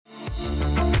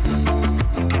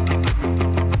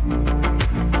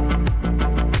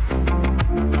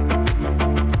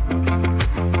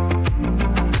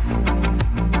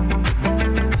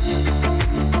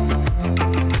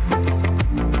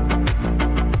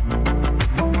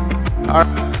All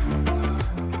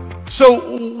right.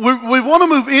 So we want to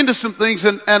move into some things,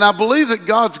 and I believe that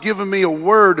God's given me a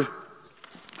word that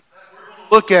we're going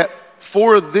to look at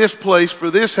for this place, for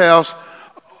this house,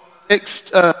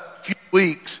 next few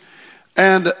weeks.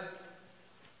 And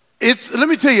let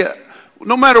me tell you,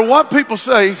 no matter what people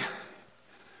say,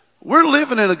 we're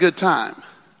living in a good time.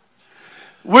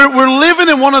 We're living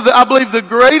in one of the, I believe, the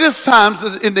greatest times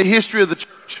in the history of the church.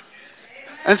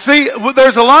 And see,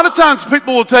 there's a lot of times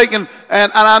people will take, and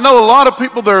I know a lot of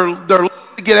people, they're looking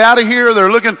to get out of here.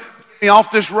 They're looking, get me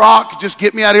off this rock, just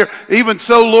get me out of here. Even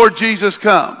so, Lord Jesus,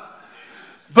 come.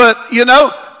 But, you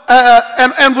know,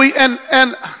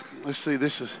 and let's see,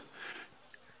 this is,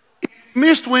 if you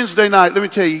missed Wednesday night, let me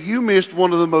tell you, you missed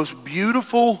one of the most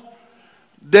beautiful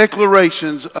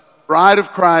declarations of the bride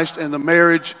of Christ and the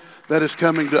marriage that is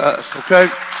coming to us,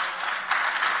 okay?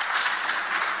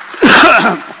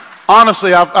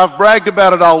 Honestly, I've bragged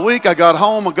about it all week. I got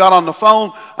home, I got on the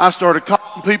phone, I started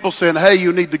calling people saying, hey,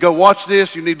 you need to go watch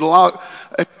this, you need to log.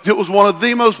 It was one of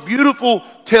the most beautiful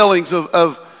tellings of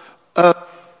a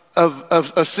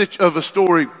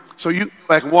story, so you can go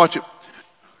back and watch it.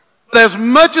 But as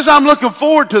much as I'm looking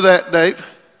forward to that, Dave,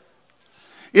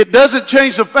 it doesn't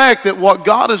change the fact that what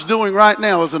God is doing right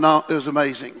now is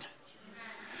amazing.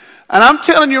 And I'm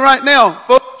telling you right now,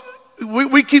 folks,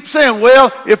 we keep saying,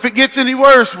 well, if it gets any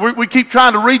worse, we keep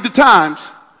trying to read the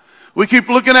times. We keep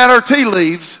looking at our tea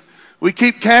leaves. We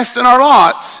keep casting our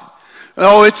lots.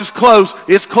 Oh, it's as close.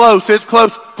 It's close. It's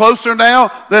close. Closer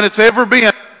now than it's ever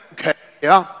been. Okay,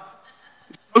 yeah.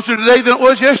 It's closer today than it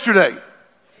was yesterday.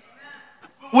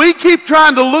 We keep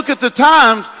trying to look at the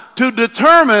times to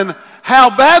determine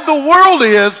how bad the world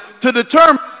is, to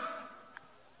determine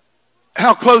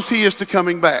how close he is to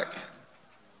coming back.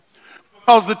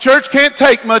 Because the church can't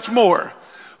take much more.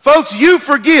 Folks, you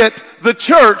forget the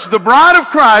church, the bride of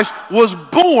Christ, was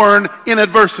born in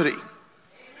adversity.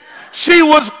 She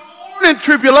was born in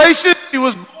tribulation. She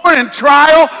was born in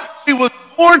trial. She was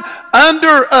born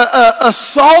under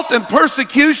assault and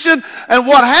persecution. And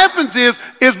what happens is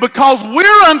because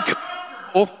we're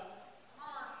uncomfortable,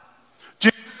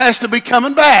 Jesus has to be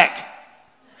coming back.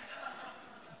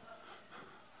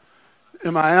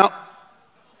 Am I out?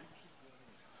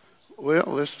 Well,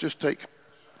 let's just take.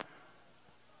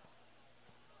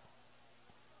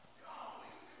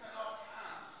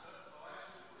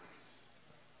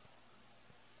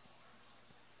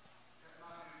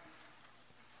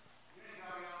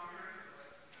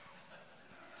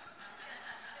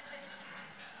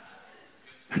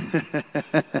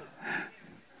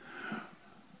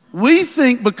 We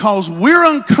think because we're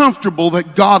uncomfortable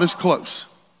that God is close.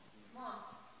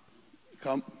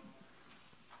 Come.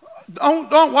 Don't,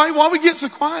 why we get so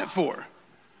quiet for?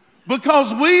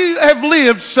 Because we have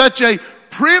lived such a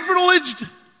privileged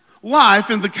life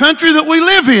in the country that we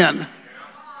live in,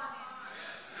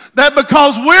 that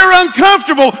because we're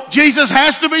uncomfortable, Jesus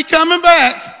has to be coming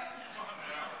back.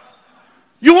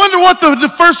 You wonder what the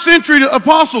first century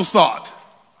apostles thought.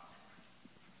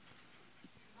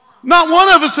 Not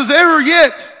one of us has ever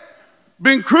yet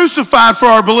been crucified for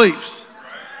our beliefs.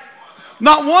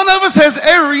 Not one of us has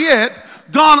ever yet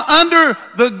gone under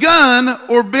the gun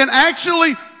or been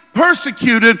actually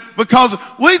persecuted because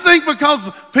we think because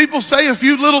people say a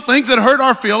few little things that hurt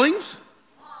our feelings.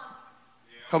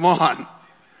 Come on.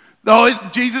 No,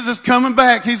 Jesus is coming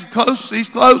back. He's close, he's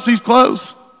close, he's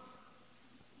close.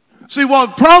 See,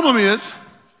 what the problem is,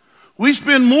 we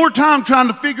spend more time trying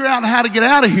to figure out how to get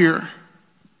out of here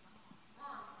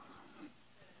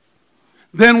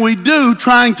than we do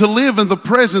trying to live in the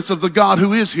presence of the God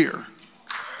who is here.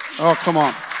 Oh, come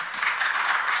on.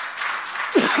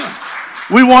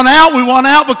 We want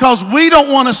out because we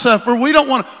don't want to suffer. We don't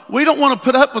want to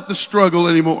put up with the struggle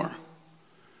anymore.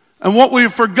 And what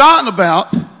we've forgotten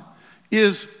about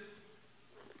is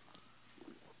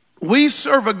we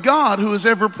serve a God who is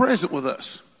ever present with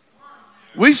us.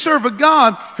 We serve a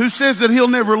God who says that he'll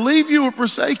never leave you or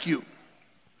forsake you,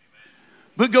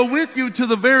 but go with you to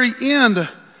the very end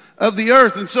of the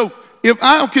earth. And so if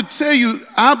I could tell you,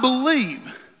 I believe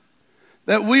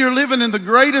that we are living in the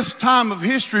greatest time of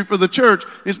history for the church,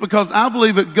 is because I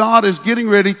believe that God is getting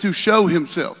ready to show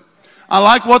himself. I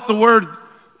like what the word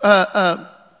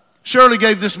Shirley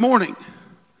gave this morning.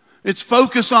 It's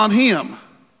focus on him.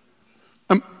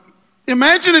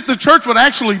 Imagine if the church would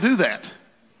actually do that.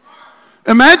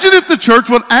 Imagine if the church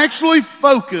would actually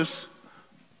focus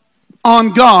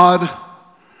on God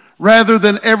rather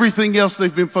than everything else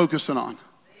they've been focusing on.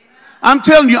 I'm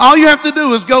telling you, all you have to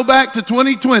do is go back to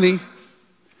 2020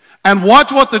 and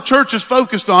watch what the church is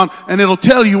focused on, and it'll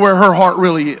tell you where her heart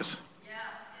really is.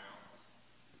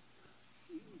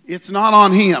 It's not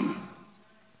on him.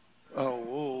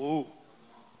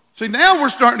 See, now we're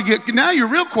starting to now you're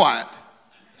real quiet.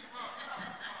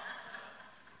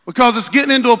 Because it's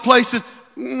getting into a place that's,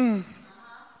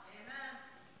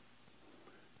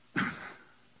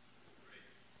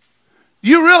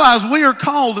 You realize we are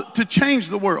called to change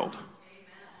the world.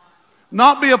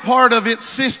 Not be a part of its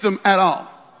system at all.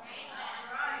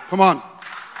 Come on.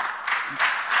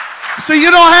 See, you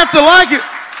don't have to like it,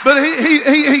 but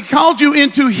he called you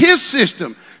into his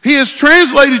system. He has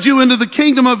translated you into the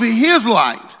kingdom of his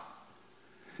light.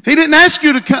 He didn't ask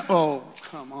you to come. Oh,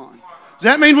 come on. Does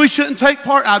that mean we shouldn't take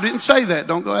part? I didn't say that.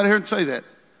 Don't go out here and say that.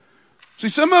 See,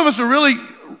 some of us are really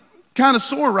kind of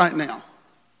sore right now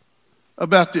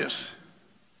about this.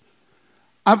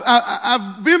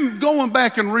 I've been going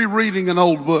back and rereading an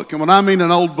old book. And when I mean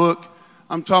an old book,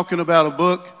 I'm talking about a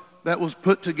book that was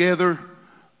put together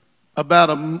about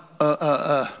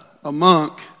a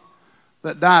monk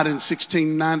that died in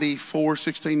 1694,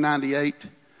 1698.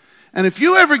 And if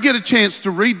you ever get a chance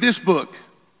to read this book,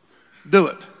 do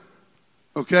it.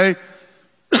 Okay?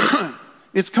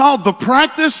 It's called The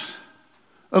Practice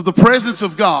of the Presence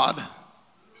of God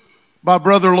by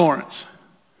Brother Lawrence.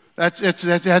 That's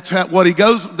what he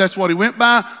goes. That's what he went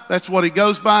by. That's what he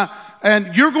goes by.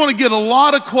 And you're going to get a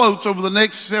lot of quotes over the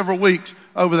next several weeks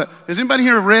over that. Has anybody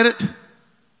here read it?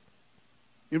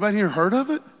 Anybody here heard of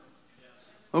it?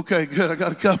 Okay, good. I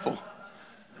got a couple.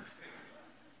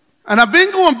 And I've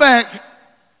been going back,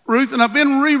 Ruth, and I've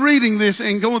been rereading this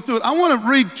and going through it. I want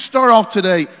to start off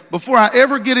today before I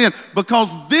ever get in,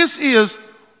 because this is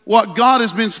what God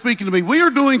has been speaking to me. We are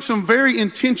doing some very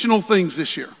intentional things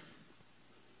this year.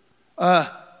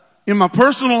 In my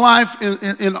personal life,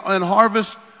 in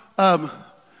Harvest,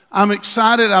 I'm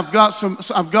excited. I've got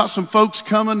some folks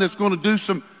coming that's going to do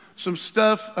some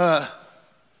stuff.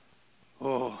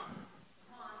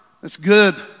 That's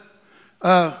good.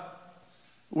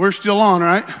 We're still on,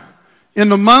 right? In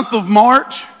the month of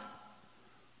March,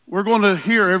 we're going to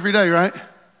hear every day, right?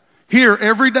 Hear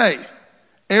every day,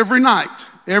 every night,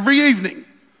 every evening.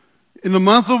 In the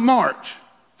month of March,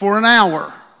 for an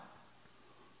hour,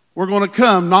 we're going to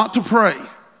come not to pray,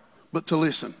 but to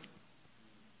listen,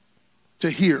 to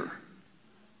hear,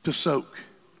 to soak.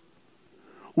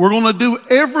 We're going to do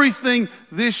everything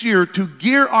this year to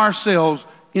gear ourselves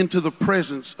into the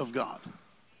presence of God.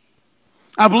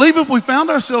 I believe if we found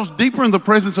ourselves deeper in the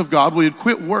presence of God, we would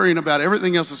quit worrying about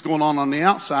everything else that's going on the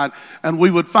outside, and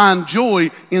we would find joy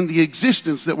in the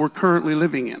existence that we're currently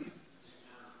living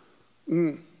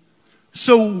in.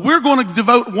 So we're going to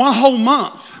devote one whole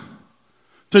month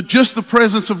to just the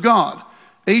presence of God.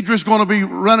 Idra's going to be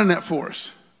running that for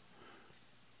us.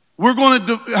 We're going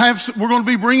to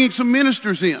be bringing some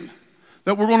ministers in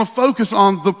that we're going to focus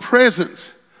on the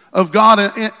presence of God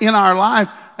in our life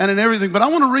and in everything. But I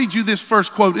want to read you this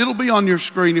first quote. It'll be on your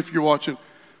screen if you're watching.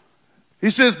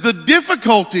 He says, the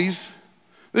difficulties,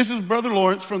 this is Brother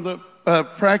Lawrence from the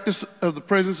Practice of the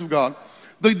Presence of God.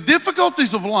 The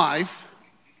difficulties of life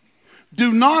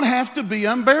do not have to be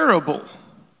unbearable.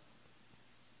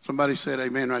 Somebody said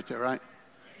amen right there, right?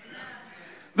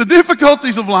 The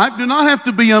difficulties of life do not have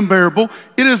to be unbearable.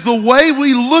 It is the way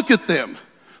we look at them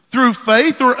through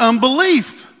faith or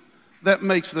unbelief that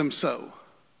makes them so.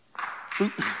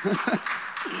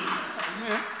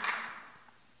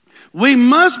 We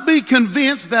must be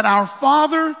convinced that our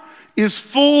Father is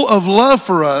full of love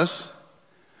for us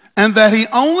and that He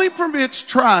only permits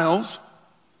trials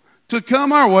to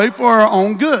come our way for our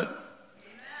own good.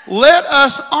 Let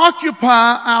us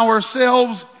occupy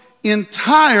ourselves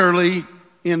entirely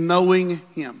in knowing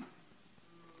Him.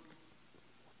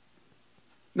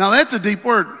 Now that's a deep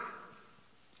word.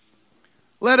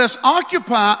 Let us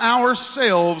occupy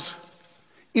ourselves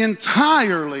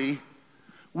entirely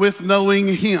with knowing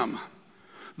Him.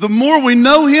 The more we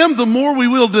know Him, the more we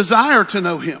will desire to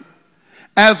know Him.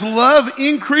 As love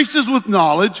increases with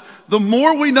knowledge, the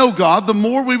more we know God, the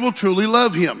more we will truly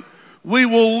love Him. We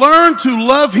will learn to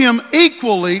love Him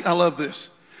equally, I love this,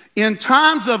 in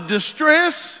times of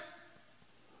distress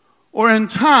or in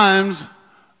times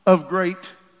of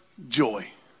great joy.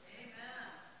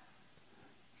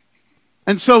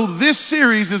 And so this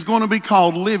series is going to be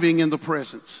called Living in the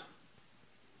Presence.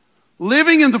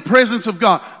 Living in the presence of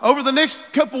God. Over the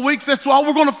next couple weeks, that's all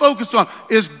we're going to focus on,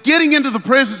 is getting into the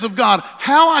presence of God.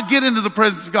 How I get into the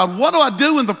presence of God. What do I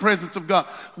do in the presence of God?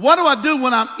 What do I do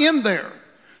when I'm in there?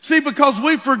 See, because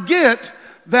we forget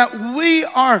that we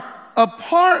are a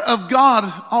part of God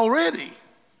already.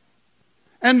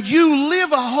 And you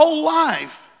live a whole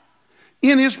life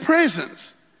in His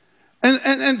presence.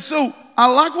 And so I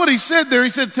like what he said there. He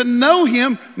said to know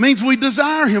Him means we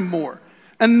desire Him more.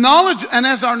 And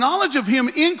as our knowledge of Him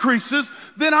increases,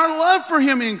 then our love for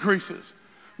Him increases.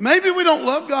 Maybe we don't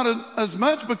love God as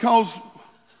much because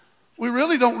we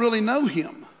really don't really know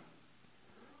him.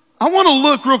 I want to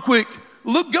look real quick.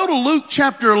 Go to Luke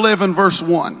chapter 11, verse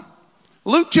 1.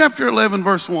 Luke chapter 11,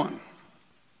 verse 1.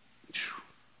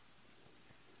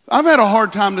 I've had a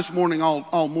hard time this morning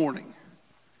all morning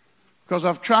because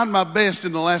I've tried my best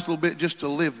in the last little bit just to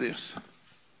live this.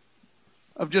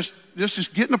 Of just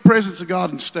get in the presence of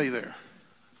God and stay there.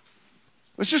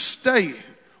 Let's just stay.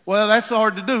 Well, that's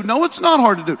hard to do. No, it's not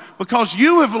hard to do because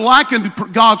you have likened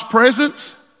God's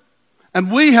presence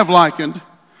and we have likened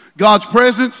God's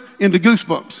presence into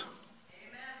goosebumps.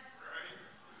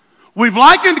 We've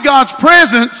likened God's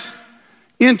presence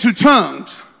into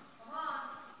tongues.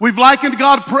 We've likened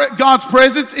God's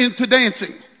presence into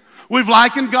dancing. We've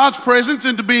likened God's presence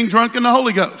into being drunk in the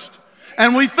Holy Ghost.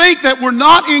 And we think that we're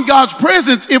not in God's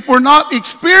presence if we're not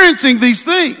experiencing these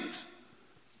things.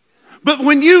 But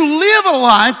when you live a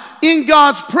life in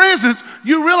God's presence,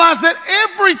 you realize that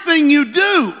everything you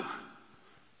do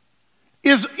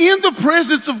is in the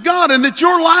presence of God and that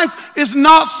your life is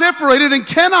not separated and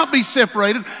cannot be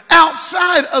separated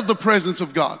outside of the presence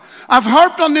of God. I've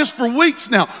harped on this for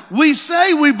weeks now. We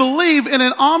say we believe in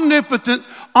an omnipotent,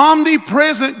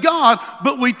 omnipresent God,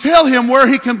 but we tell him where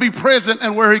he can be present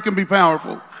and where he can be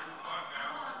powerful.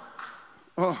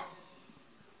 Oh.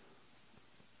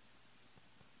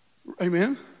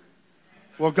 Amen?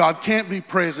 Well, God can't be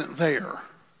present there.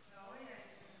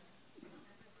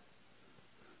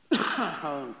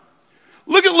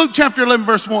 Look at Luke chapter 11,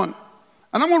 verse 1.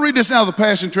 And I'm going to read this out of the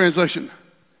Passion Translation.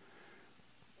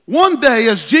 One day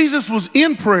as Jesus was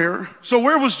in prayer, so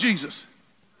where was Jesus?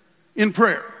 In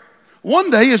prayer. One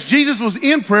day as Jesus was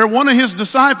in prayer, one of his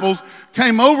disciples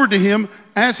came over to him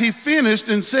as he finished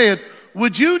and said,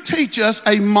 "Would you teach us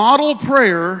a model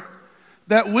prayer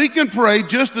that we can pray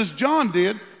just as John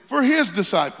did for his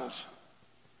disciples?"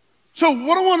 So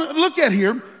what I want to look at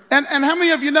here, and how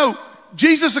many of you know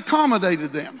Jesus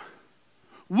accommodated them?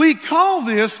 We call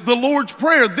this the Lord's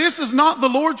Prayer. This is not the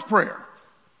Lord's Prayer.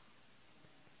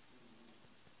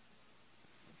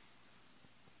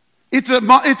 It's a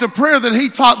prayer that he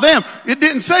taught them. It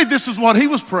didn't say this is what he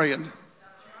was praying.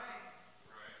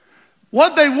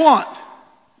 What they wanted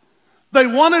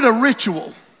a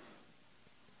ritual.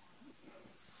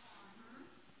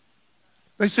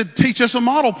 They said, teach us a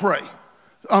model prayer.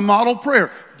 A model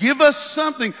prayer. Give us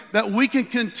something that we can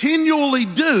continually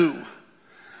do.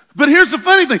 But here's the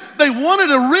funny thing. They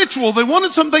wanted a ritual. They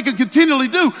wanted something they could continually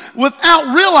do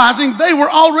without realizing they were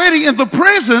already in the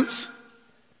presence.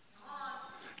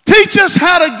 Teach us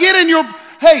how to get in your...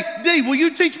 Hey, Dee, will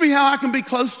you teach me how I can be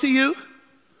close to you?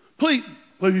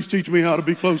 Please teach me how to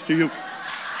be close to you.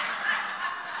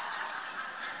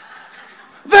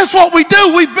 That's what we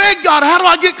do. We beg God, how do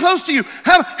I get close to you?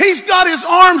 He's got his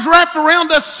arms wrapped around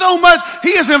us so much.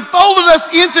 He has enfolded us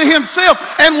into himself,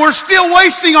 and we're still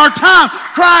wasting our time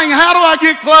crying, how do I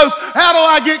get close? How do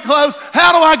I get close? How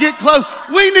do I get close?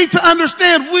 We need to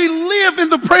understand we live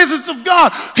in the presence of God.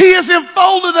 He has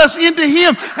enfolded us into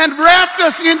him and wrapped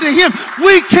us into him.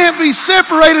 We can't be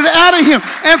separated out of him.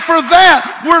 And for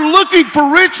that, we're looking for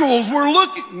rituals.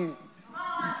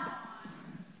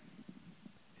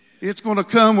 It's going to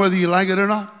come whether you like it or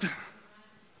not.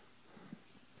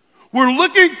 We're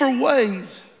looking for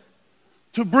ways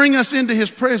to bring us into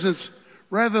his presence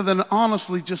rather than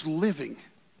honestly just living.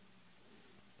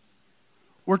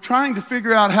 We're trying to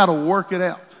figure out how to work it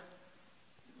out.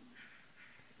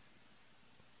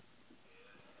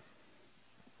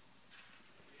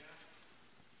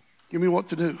 Give me what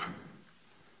to do.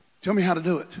 Tell me how to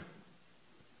do it.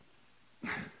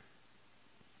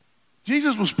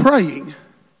 Jesus was praying.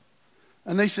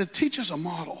 And they said, teach us a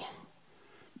model.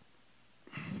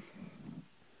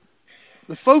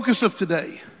 The focus of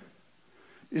today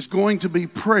is going to be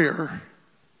prayer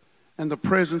and the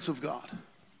presence of God.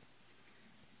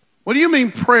 What do you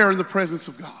mean prayer in the presence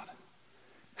of God?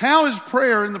 How is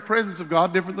prayer in the presence of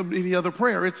God different than any other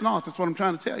prayer? It's not. That's what I'm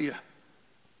trying to tell you.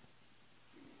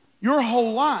 Your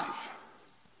whole life.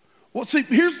 Well, see,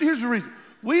 here's the reason.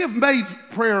 We have made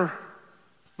prayer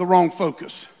the wrong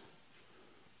focus.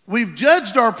 We've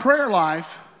judged our prayer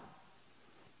life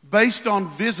based on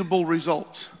visible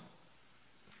results.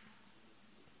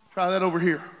 Try that over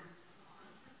here.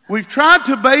 We've tried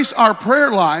to base our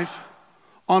prayer life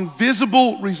on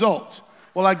visible results.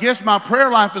 Well, I guess my prayer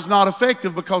life is not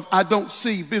effective because I don't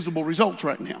see visible results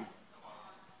right now.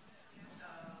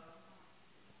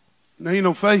 There ain't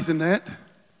no faith in that.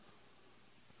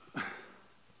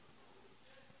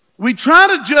 We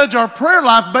try to judge our prayer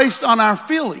life based on our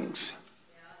feelings.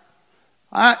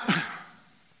 I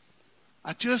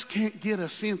just can't get a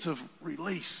sense of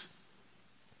release.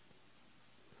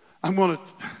 I'm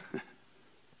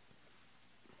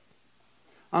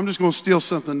just going to steal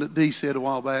something that Dee said a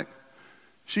while back.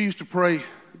 She used to pray,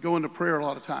 go into prayer a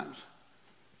lot of times.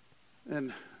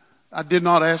 And I did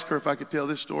not ask her if I could tell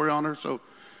this story on her, so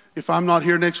if I'm not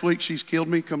here next week, she's killed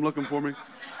me. Come looking for me.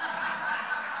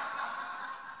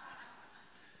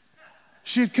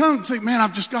 She'd come and say, man,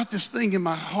 I've just got this thing in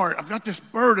my heart. I've got this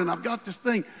burden. I've got this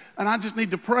thing. And I just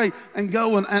need to pray and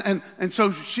go. And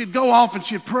so she'd go off and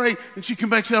she'd pray. And she'd come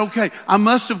back and say, okay, I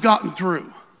must have gotten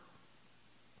through.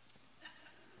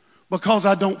 Because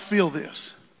I don't feel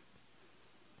this.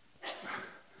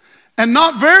 And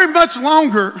not very much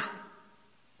longer,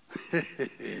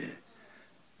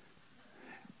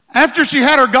 after she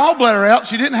had her gallbladder out,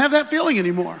 she didn't have that feeling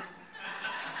anymore.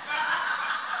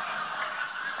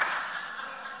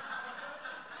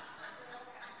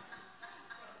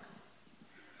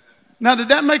 Now, did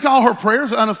that make all her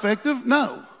prayers ineffective?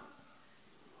 No.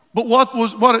 But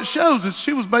what it shows is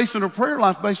she was basing her prayer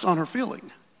life based on her feeling.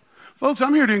 Folks,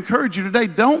 I'm here to encourage you today.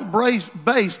 Don't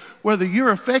base whether you're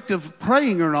effective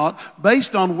praying or not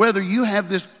based on whether you have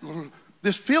this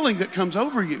feeling that comes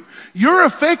over you. You're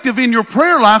effective in your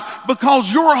prayer life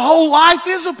because your whole life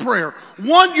is a prayer.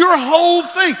 Your whole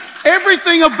thing.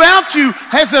 Everything about you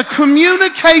has a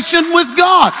communication with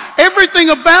God. Everything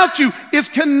about you is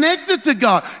connected to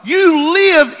God. You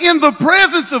live in the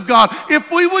presence of God.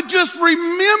 If we would just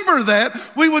remember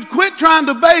that, we would quit trying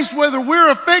to base whether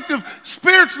we're effective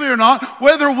spiritually or not,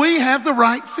 whether we have the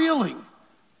right feeling.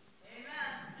 Amen.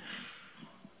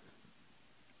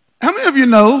 How many of you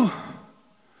know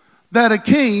that a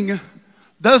king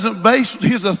doesn't base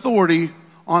his authority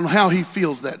on how he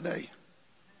feels that day?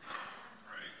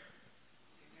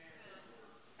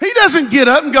 He doesn't get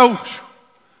up and go,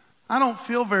 I don't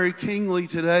feel very kingly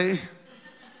today.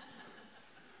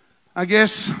 I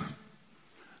guess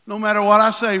no matter what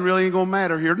I say really ain't going to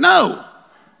matter here. No.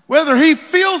 Whether he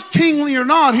feels kingly or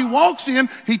not, he walks in,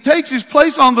 he takes his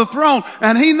place on the throne,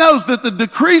 and he knows that the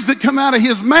decrees that come out of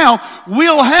his mouth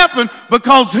will happen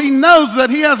because he knows that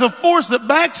he has a force that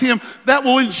backs him that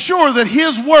will ensure that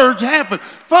his words happen.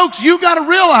 Folks, you got to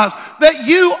realize that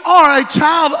you are a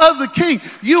child of the King.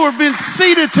 You are being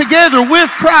seated together with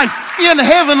Christ in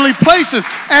heavenly places.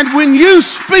 And when you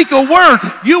speak a word,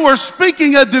 you are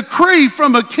speaking a decree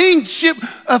from a kingship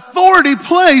authority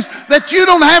place that you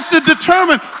don't have to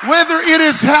determine whether it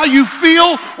is how you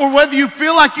feel or whether you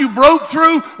feel like you broke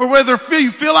through or whether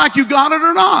you feel like you got it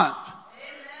or not.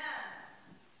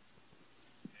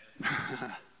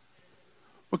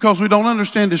 Because we don't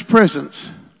understand his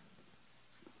presence.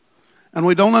 And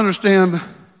we don't understand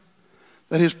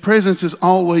that his presence is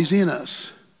always in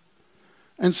us.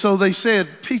 And so they said,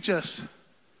 teach us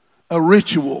a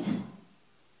ritual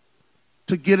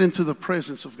to get into the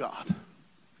presence of God.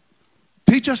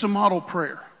 Teach us a model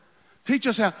prayer. Teach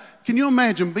us how. Can you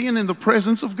imagine being in the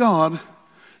presence of God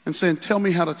and saying, tell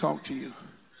me how to talk to you?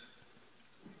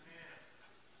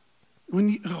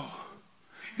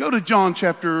 Go to John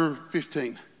chapter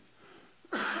 15.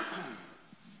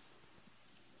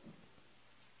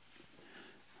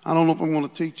 I don't know if I'm going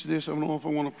to teach this. I don't know if I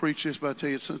want to preach this, but I tell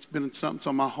you, it's been something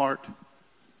on my heart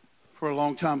for a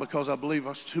long time because I believe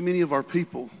too many of our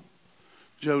people,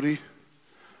 Jody,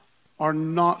 are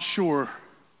not sure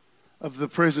of the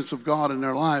presence of God in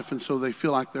their life, and so they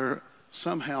feel like they're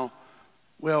somehow,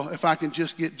 well, if I can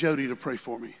just get Jody to pray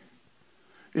for me,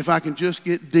 if I can just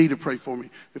get Dee to pray for me,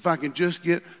 if I can just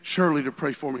get Shirley to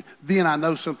pray for me, then I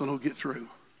know something will get through.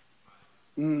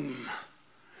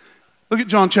 Look at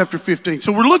John chapter 15.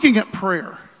 So we're looking at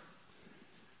prayer.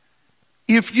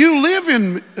 If you live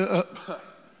in,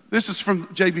 this is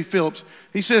from J.B. Phillips.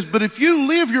 He says, but if you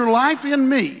live your life in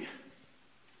me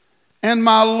and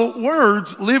my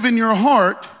words live in your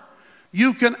heart,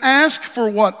 you can ask for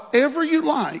whatever you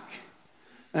like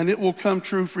and it will come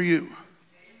true for you.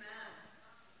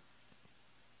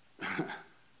 Amen.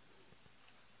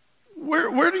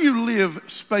 Where do you live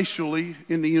spatially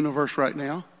in the universe right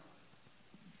now?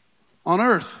 On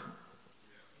earth.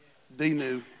 Dee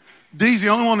knew. Dee's the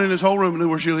only one in this whole room who knew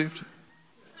where she lived.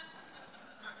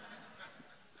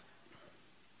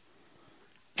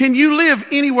 Can you live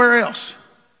anywhere else?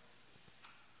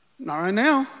 Not right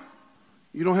now.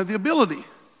 You don't have the ability.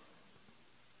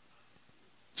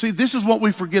 See, this is what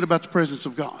we forget about the presence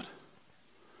of God.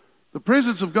 The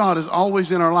presence of God is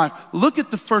always in our life. Look at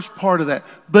the first part of that.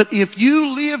 But if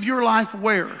you live your life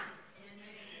where?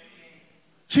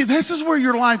 See, this is where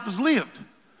your life is lived.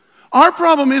 Our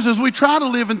problem is we try to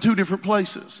live in two different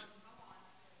places.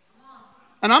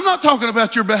 And I'm not talking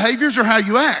about your behaviors or how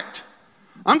you act.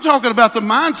 I'm talking about the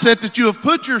mindset that you have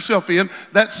put yourself in,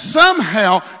 that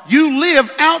somehow you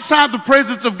live outside the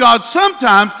presence of God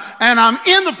sometimes, and I'm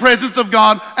in the presence of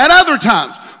God at other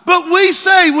times. But we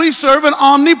say we serve an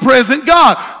omnipresent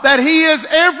God, that He is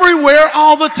everywhere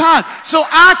all the time. So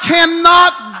I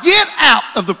cannot get out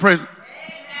of the presence.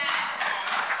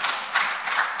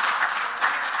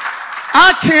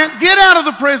 I can't get out of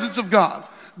the presence of God.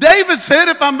 David said,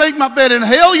 if I make my bed in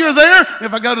hell, you're there.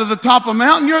 If I go to the top of a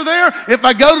mountain, you're there. If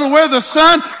I go to where the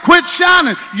sun quits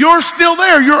shining, you're still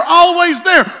there. You're always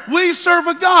there. We serve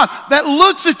a God that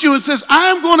looks at you and says,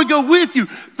 I am going to go with you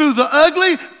through the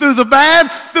ugly, through the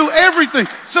bad, through everything.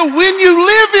 So when you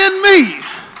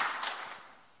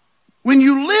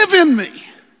live in me,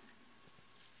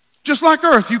 just like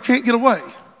earth, you can't get away.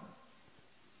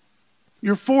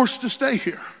 You're forced to stay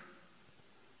here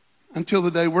until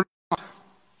the day we're not.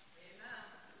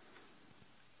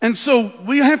 And so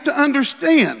we have to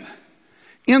understand,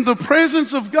 in the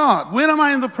presence of God, when am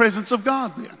I in the presence of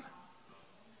God then?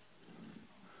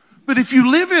 But if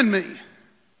you live in me,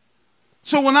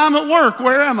 so when I'm at work,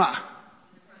 where am I?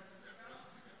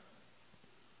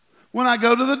 When I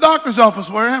go to the doctor's office,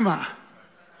 where am I?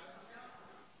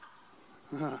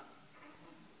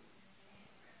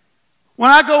 When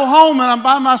I go home and I'm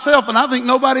by myself and I think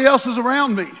nobody else is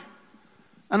around me,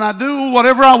 and I do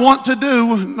whatever I want to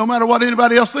do, no matter what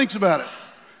anybody else thinks about it,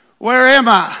 where am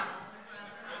I?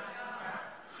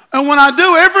 And when I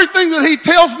do everything that He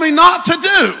tells me not to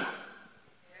do,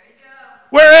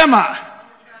 where am I?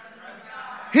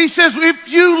 He says,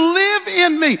 if you live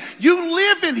in me, you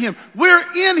live in Him. We're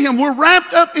in Him. We're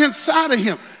wrapped up inside of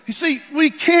Him. You see, we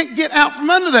can't get out from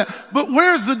under that. But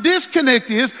where's the disconnect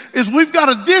is we've got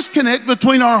a disconnect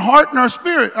between our heart and our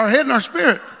spirit, our head and our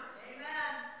spirit. Amen.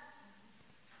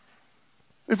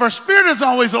 If our spirit is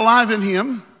always alive in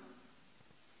Him,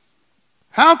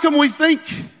 how can we think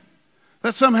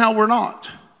that somehow we're not?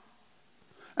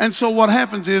 And so what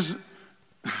happens is,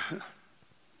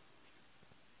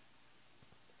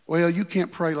 well, you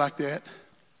can't pray like that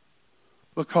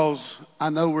because I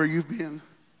know where you've been.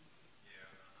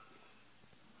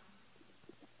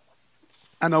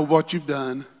 I know what you've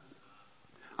done.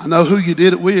 I know who you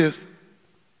did it with.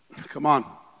 Come on.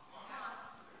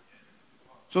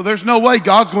 So there's no way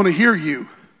God's going to hear you.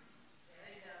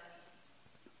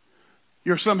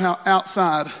 You're somehow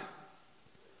outside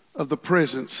of the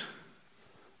presence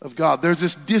of God. There's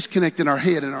this disconnect in our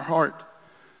head and our heart.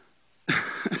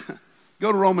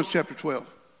 Go to Romans chapter 12.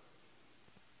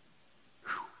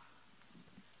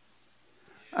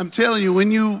 I'm telling you, when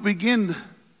you begin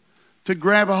to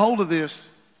grab a hold of this,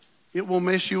 it will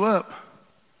mess you up.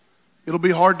 It'll be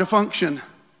hard to function.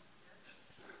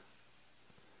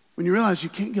 When you realize you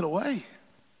can't get away,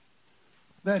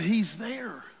 that He's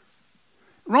there.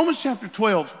 Romans chapter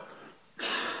 12,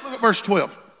 look at verse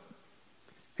 12.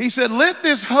 He said, let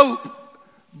this hope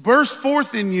burst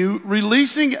forth in you,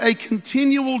 releasing a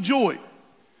continual joy.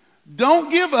 Don't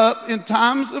give up in a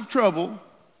time of trouble,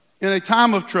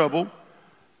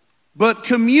 but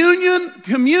commune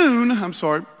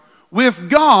with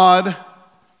God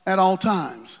at all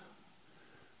times.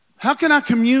 How can I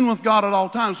commune with God at all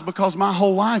times? Because my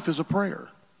whole life is a prayer.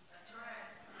 That's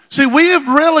right. See, we have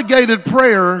relegated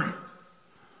prayer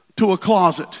to a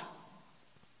closet.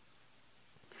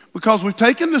 Because we've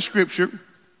taken the scripture,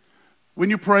 when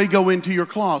you pray, go into your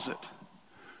closet.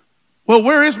 Well,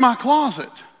 where is my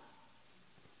closet?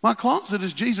 My closet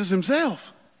is Jesus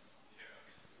Himself.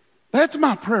 That's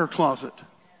my prayer closet.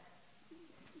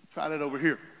 Try that over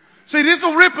here. See, this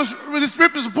will rip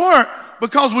us apart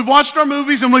because we've watched our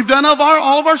movies and we've done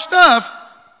all of our stuff.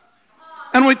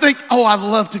 And we think, oh, I'd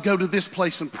love to go to this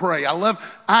place and pray.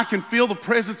 I can feel the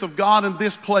presence of God in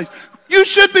this place. You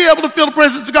should be able to feel the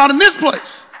presence of God in this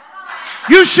place.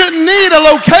 You shouldn't need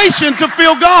a location to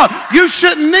feel God. You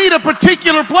shouldn't need a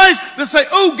particular place to say,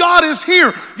 oh, God is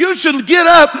here. You should get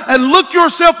up and look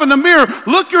yourself in the mirror,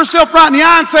 look yourself right in the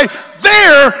eye and say,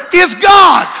 there is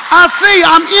God. I see,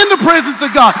 I'm in the presence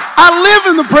of God. I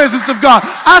live in the presence of God.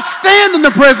 I stand in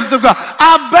the presence of God.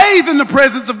 I bathe in the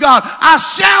presence of God. I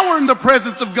shower in the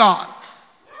presence of God.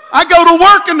 I go to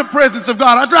work in the presence of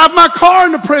God. I drive my car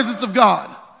in the presence of God.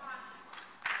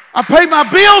 I pay my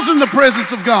bills in the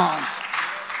presence of God.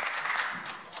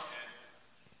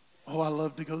 Oh, I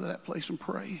love to go to that place and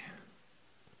pray.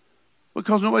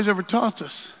 Because nobody's ever taught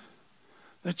us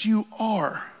that you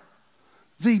are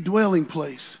the dwelling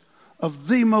place of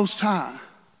the Most High.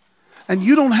 And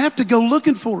you don't have to go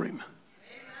looking for Him.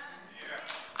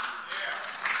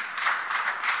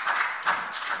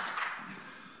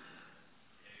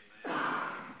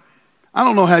 I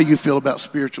don't know how you feel about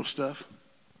spiritual stuff.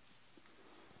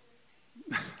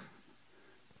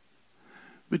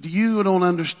 But you don't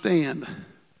understand.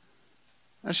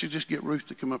 I should just get Ruth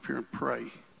to come up here and pray.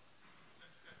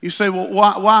 You say, well,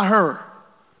 why her?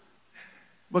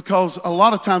 Because a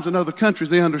lot of times in other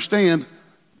countries, they understand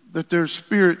that there's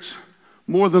spirits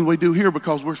more than we do here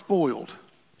because we're spoiled.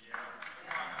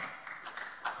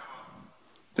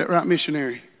 Is that right,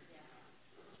 missionary?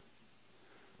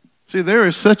 See, there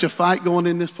is such a fight going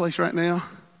in this place right now.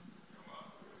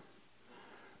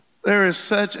 There is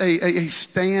such a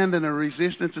stand and a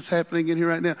resistance that's happening in here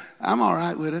right now. I'm all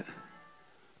right with it.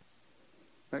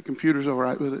 That computer's all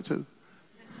right with it too.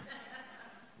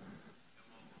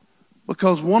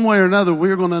 Because one way or another,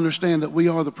 we're going to understand that we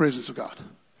are the presence of God.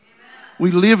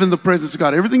 We live in the presence of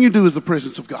God. Everything you do is the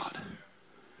presence of God.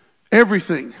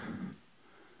 Everything.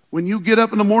 When you get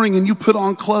up in the morning and you put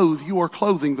on clothes, you are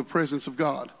clothing the presence of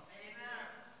God.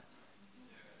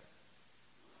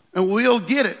 And we'll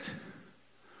get it.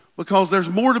 Because there's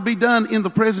more to be done in the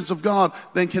presence of God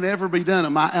than can ever be done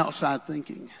in my outside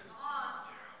thinking.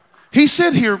 He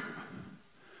said here,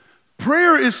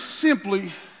 prayer is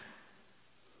simply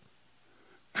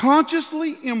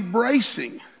consciously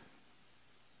embracing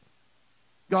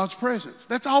God's presence.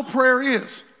 That's all prayer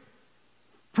is.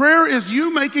 Prayer is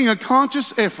you making a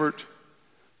conscious effort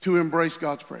to embrace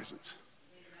God's presence.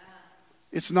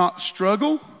 It's not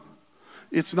struggle.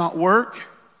 It's not work.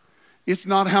 It's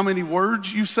not how many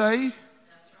words you say.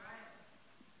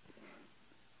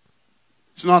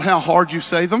 It's not how hard you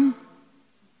say them.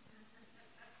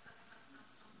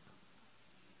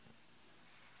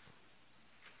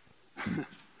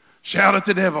 Shout at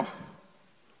the devil.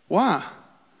 Why?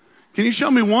 Can you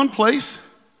show me one place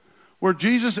where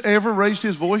Jesus ever raised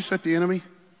his voice at the enemy?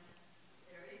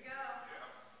 There you go.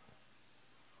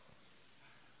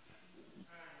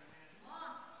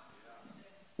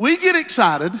 We get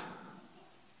excited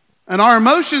and our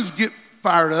emotions get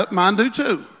fired up. Mine do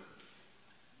too.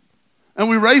 And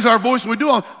we raise our voice and we do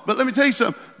all. But let me tell you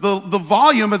something. The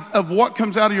volume of what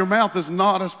comes out of your mouth is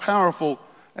not as powerful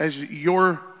as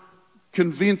your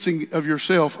convincing of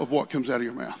yourself of what comes out of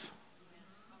your mouth.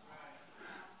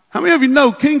 How many of you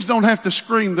know kings don't have to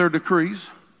scream their decrees?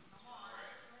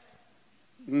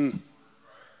 They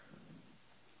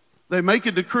make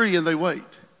a decree and they wait.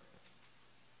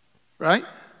 Right?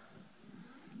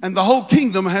 And the whole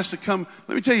kingdom has to come.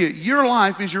 Let me tell you, your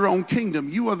life is your own kingdom.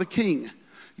 You are the king.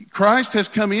 Christ has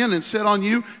come in and sat on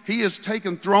you. He has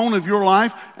taken throne of your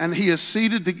life and he is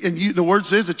seated. The word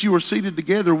says that you are seated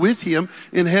together with him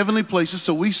in heavenly places.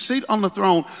 So we sit on the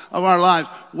throne of our lives.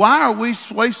 Why are we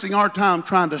wasting our time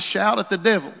trying to shout at the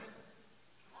devil?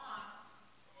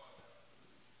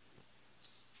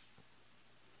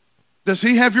 Does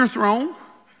he have your throne?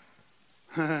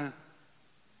 Come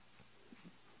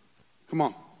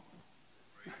on.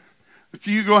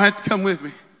 You're going to have to come with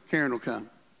me. Karen will come.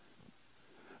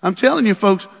 I'm telling you,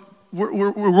 folks, we're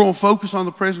going to focus on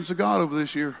the presence of God over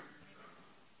this year.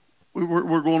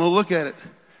 We're going to look at it.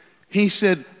 He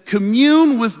said,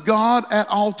 commune with God at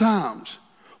all times.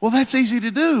 Well, that's easy to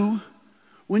do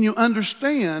when you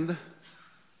understand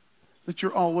that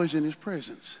you're always in his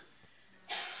presence.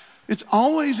 It's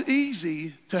always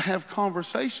easy to have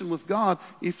conversation with God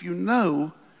if you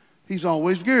know he's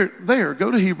always there.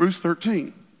 Go to Hebrews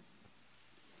 13.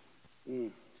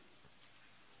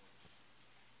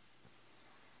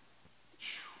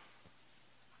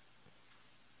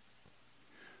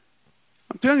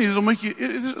 I'm telling you,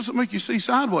 it doesn't make you see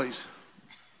sideways.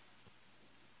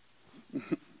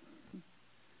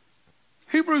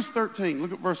 Hebrews 13,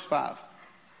 look at verse 5.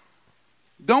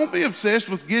 Don't be obsessed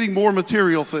with getting more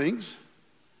material things.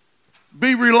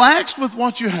 Be relaxed with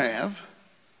what you have,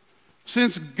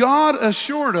 since God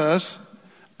assured us,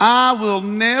 I will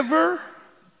never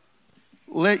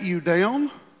let you down,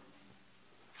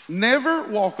 never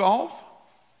walk off,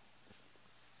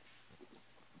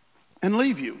 and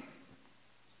leave you.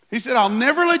 He said, I'll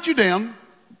never let you down.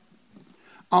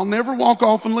 I'll never walk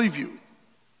off and leave you.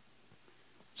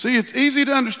 See, it's easy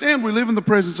to understand we live in the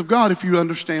presence of God if you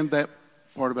understand that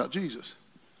part about Jesus.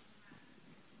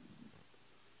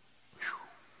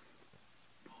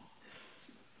 Whew.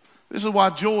 This is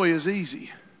why joy is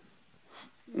easy.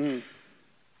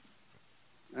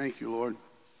 Thank you, Lord.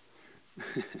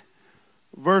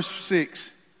 Verse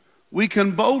 6. We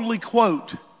can boldly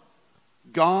quote,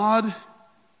 God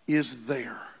is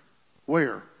there.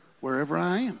 Where? Wherever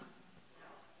I am.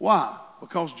 Why?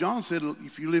 Because John said,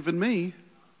 if you live in me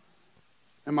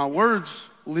and my words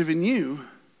live in you,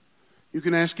 you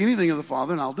can ask anything of the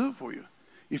Father and I'll do it for you.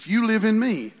 If you live in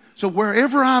me. So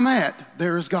wherever I'm at,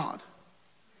 there is God.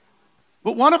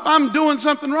 But what if I'm doing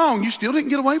something wrong? You still didn't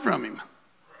get away from him.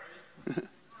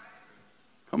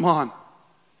 Come on.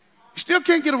 You still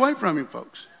can't get away from him,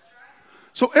 folks.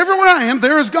 So everywhere I am,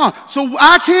 there is God. So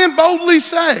I can boldly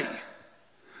say,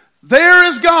 there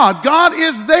is God. God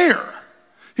is there.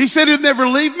 He said he'd never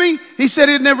leave me. He said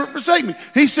he'd never forsake me.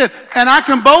 He said, and I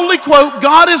can boldly quote,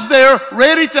 God is there,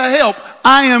 ready to help.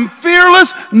 I am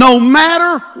fearless no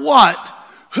matter what.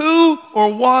 Who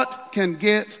or what can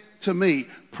get to me?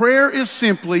 Prayer is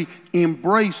simply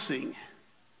embracing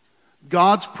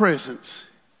God's presence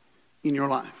in your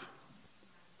life.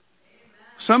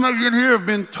 Some of you in here have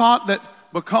been taught that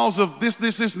because of this,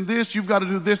 and this, you've got to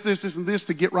do this, and this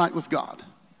to get right with God.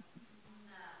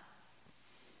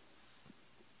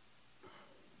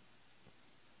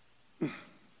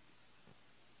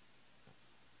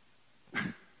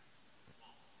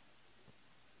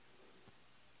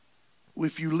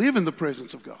 If you live in the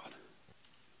presence of God.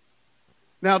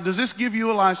 Now, does this give you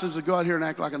a license to go out here and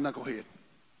act like a knucklehead?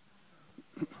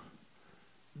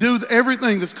 Do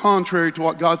everything that's contrary to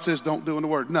what God says don't do in the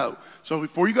Word? No. So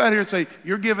before you go out here and say,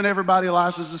 you're giving everybody a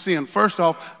license to sin, first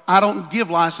off, I don't give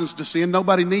license to sin.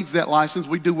 Nobody needs that license.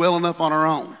 We do well enough on our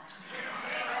own.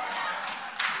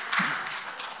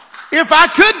 If I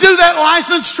could do that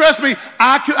license, trust me,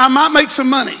 I might make some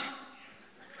money.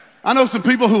 I know some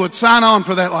people who would sign on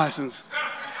for that license.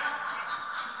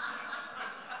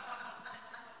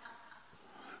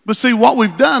 But see, what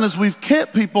we've done is we've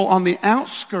kept people on the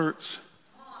outskirts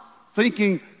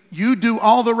thinking you do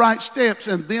all the right steps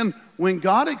and then when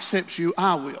God accepts you,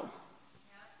 I will.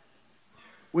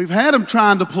 We've had them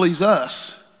trying to please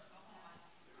us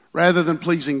rather than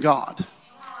pleasing God.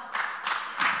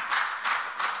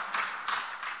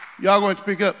 Y'all going to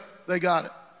pick up? They got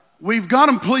it. We've got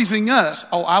them pleasing us.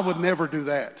 Oh, I would never do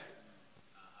that.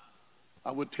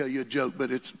 I would tell you a joke,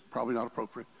 but it's probably not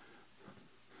appropriate.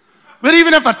 But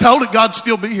even if I told it, God'd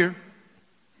still be here.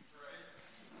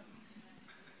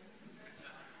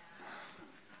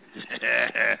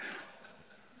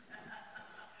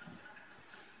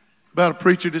 About a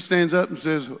preacher that stands up and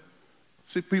says,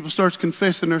 see, people starts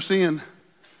confessing their sin.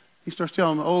 He starts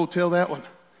telling them, oh, tell that one.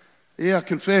 Yeah,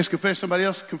 confess. Somebody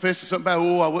else confesses something about,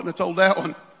 oh, I wouldn't have told that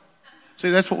one.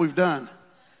 See, that's what we've done.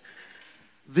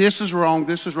 This is wrong,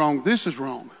 this is wrong, this is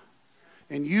wrong.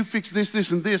 And you fix this,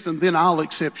 this, and this, and then I'll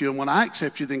accept you. And when I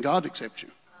accept you, then God accepts you.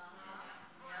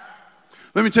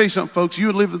 Let me tell you something, folks. They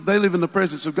live in the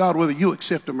presence of God whether you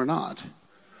accept them or not.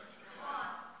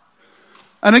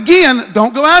 And again,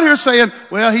 don't go out here saying,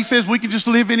 well, he says we can just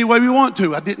live any way we want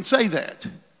to. I didn't say that.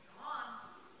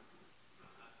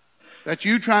 That's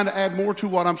you trying to add more to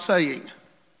what I'm saying.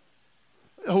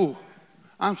 Oh,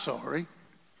 I'm sorry.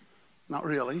 Not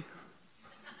really.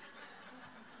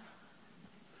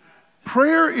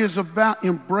 Prayer is about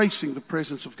embracing the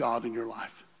presence of God in your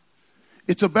life.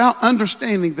 It's about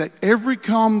understanding that every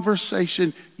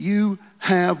conversation you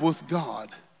have with God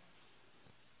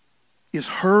is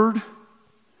heard,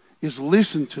 is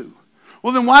listened to.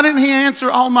 Well, then why didn't he answer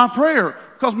all my prayer?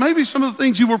 Because maybe some of the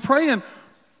things you were praying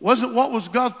wasn't what was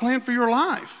God's plan for your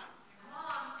life.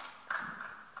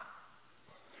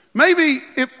 Maybe,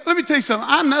 let me tell you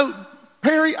something.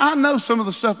 Perry, I know some of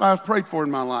the stuff I've prayed for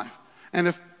in my life. And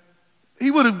if he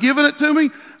would have given it to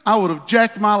me, I would have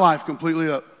jacked my life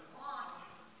completely up.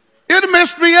 It would have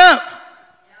messed me up.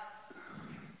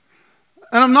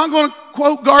 And I'm not going to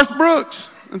quote Garth Brooks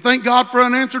and thank God for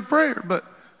unanswered prayer. But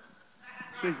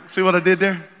see what I did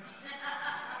there?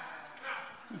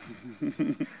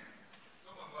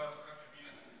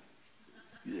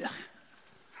 Yeah.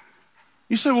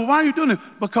 You say, well, why are you doing it?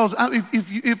 Because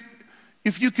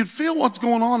if you could feel what's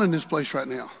going on in this place right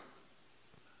now,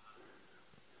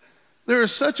 there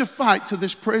is such a fight to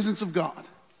this presence of God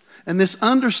and this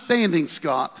understanding,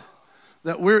 Scott,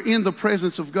 that we're in the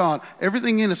presence of God.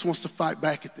 Everything in us wants to fight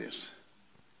back at this.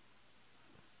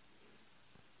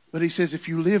 But he says, if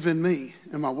you live in me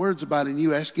and my words abide in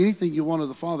you, ask anything you want of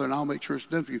the Father and I'll make sure it's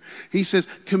done for you. He says,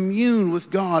 commune with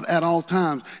God at all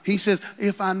times. He says,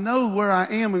 if I know where I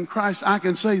am in Christ, I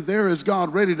can say, there is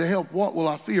God ready to help. What will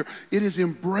I fear? It is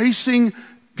embracing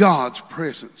God's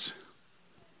presence.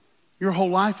 Your whole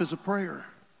life is a prayer.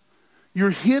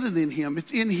 You're hidden in him.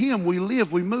 It's in him we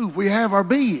live, we move, we have our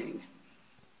being.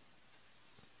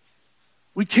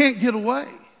 We can't get away.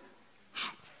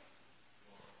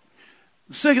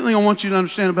 The second thing I want you to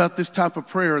understand about this type of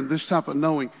prayer and this type of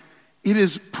knowing, it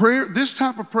is prayer, this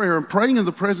type of prayer and praying in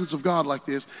the presence of God like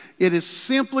this, it is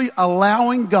simply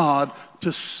allowing God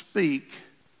to speak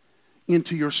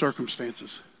into your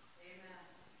circumstances.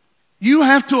 You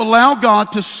have to allow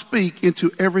God to speak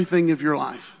into everything of your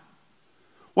life.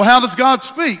 Well, how does God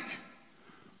speak?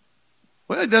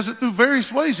 Well, he does it through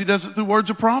various ways. He does it through words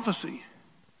of prophecy.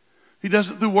 He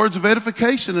does it through words of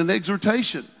edification and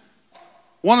exhortation.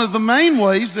 One of the main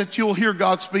ways that you'll hear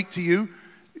God speak to you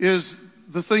is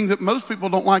the thing that most people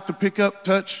don't like to pick up,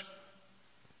 touch,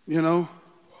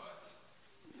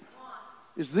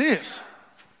 is this.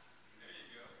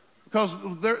 Because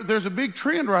there's a big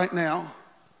trend right now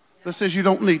that says you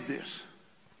don't need this.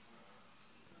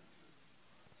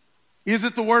 Is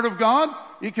it the Word of God?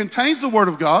 It contains the Word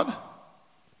of God.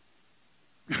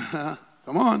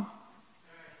 Come on.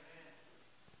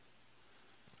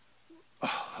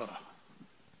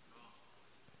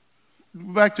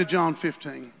 Back to John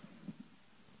 15.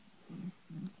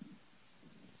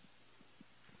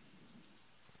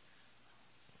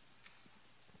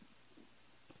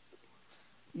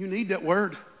 You need that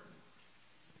word.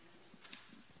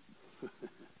 I'm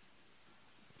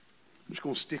just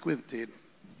going to stick with it, Ted.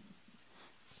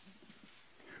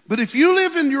 But if you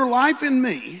live in your life in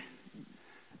me,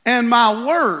 and my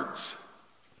words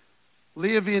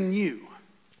live in you,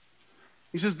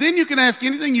 he says, then you can ask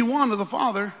anything you want of the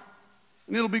Father,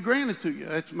 and it'll be granted to you.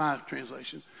 That's my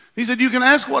translation. He said, you can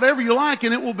ask whatever you like,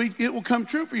 and it will come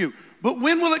true for you. But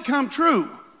when will it come true?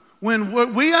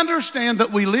 When we understand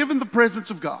that we live in the presence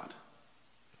of God,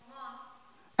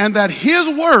 and that His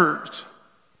words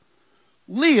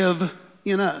live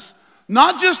in us.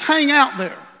 Not just hang out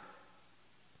there.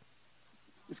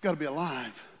 It's got to be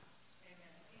alive.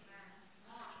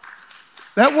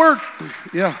 That word,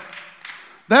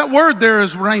 that word there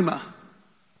is rhema.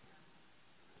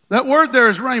 That word there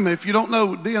is rhema. If you don't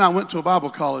know, Dee and I went to a Bible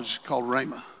college called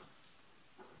Rhema.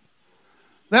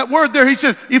 That word there, he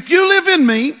says, if you live in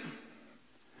me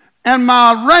and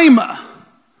my rhema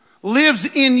lives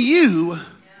in you,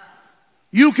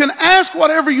 you can ask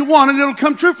whatever you want and it'll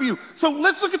come true for you. So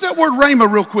let's look at that word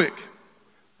rhema real quick.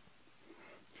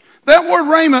 That word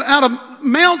rhema out of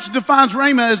Mounce defines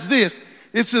rhema as this.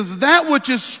 It says that which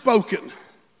is spoken.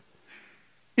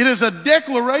 It is a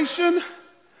declaration,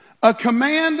 a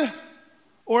command,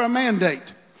 or a mandate.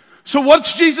 So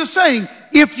what's Jesus saying?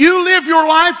 If you live your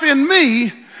life in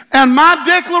me and my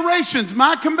declarations,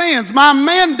 my commands, my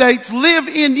mandates live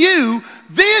in you,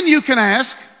 then you can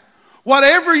ask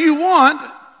whatever you want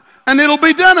and it'll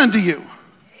be done unto you. Amen.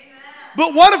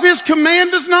 But what if His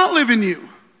command does not live in you?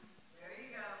 There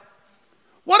you go.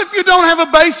 What if you don't have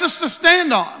a basis to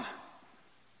stand on?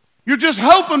 You're just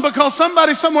hoping because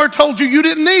somebody somewhere told you you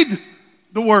didn't need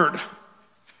the word.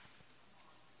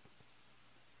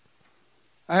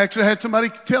 I actually had somebody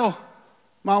tell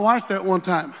my wife that one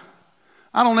time.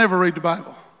 I don't ever read the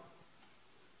Bible.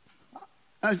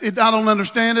 I don't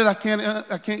understand it. I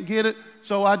can't get it.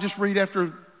 So I just read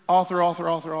after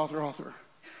author.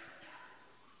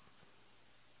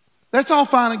 That's all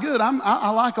fine and good. I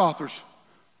like authors.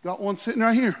 Got one sitting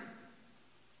right here.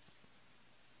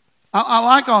 I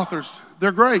like authors.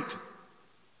 They're great.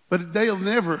 But they'll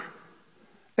never,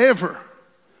 ever,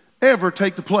 ever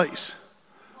take the place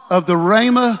of the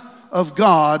rhema of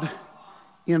God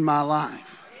in my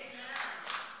life.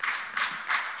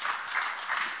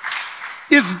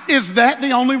 Is that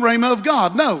the only rhema of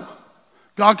God? No.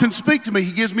 God can speak to me.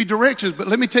 He gives me directions. But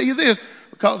let me tell you this,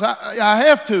 because I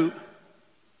have to.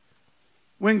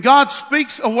 When God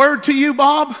speaks a word to you,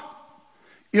 Bob,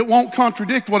 it won't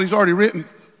contradict what He's already written.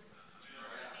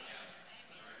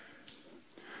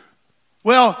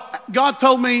 Well, God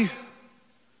told me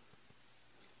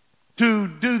to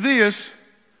do this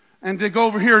and to go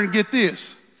over here and get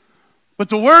this. But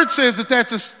the word says that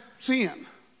that's a sin.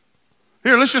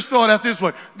 Here, let's just throw it out this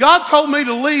way. God told me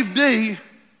to leave D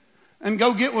and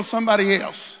go get with somebody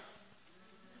else.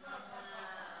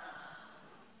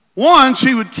 One,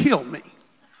 she would kill me.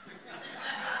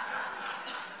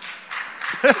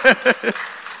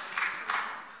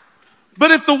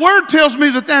 But if the word tells me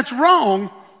that that's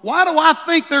wrong, why do I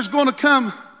think there's going to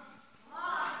come?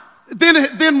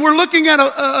 Then we're looking at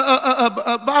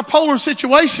a bipolar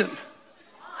situation.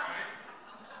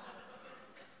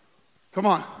 Come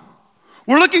on.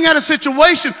 We're looking at a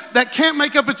situation that can't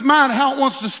make up its mind how it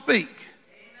wants to speak. Amen.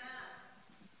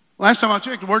 Last time I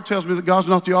checked, the word tells me that God's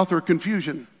not the author of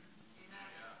confusion.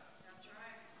 That's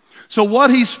right. So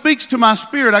what He speaks to my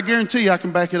spirit, I guarantee you I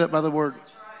can back it up by the word.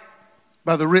 That's right.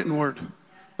 By the written word.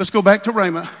 Let's go back to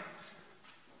Rhema.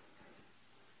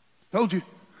 Told you.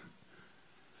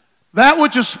 That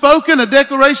which is spoken, a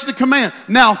declaration, a command.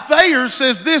 Now Thayer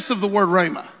says this of the word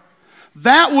Rhema.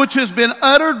 That which has been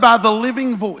uttered by the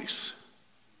living voice.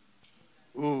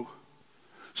 Ooh.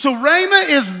 So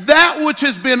rhema is that which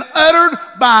has been uttered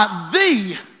by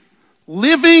the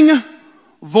living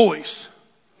voice.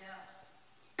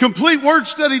 Complete Word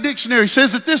Study Dictionary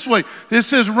says it this way. It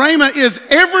says rhema is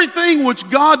everything which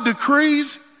God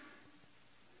decrees,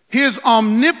 His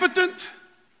omnipotent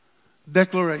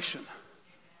declaration.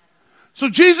 So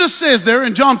Jesus says there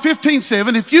in John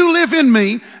 15:7, if you live in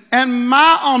me and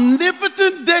my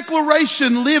omnipotent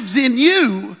declaration lives in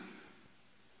you,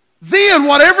 then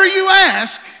whatever you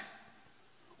ask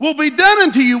will be done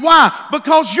unto you. Why?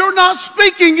 Because you're not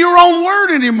speaking your own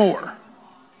word anymore.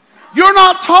 You're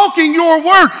not talking your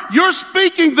word. You're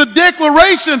speaking the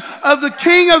declaration of the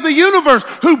King of the universe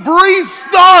who breathes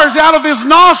stars out of his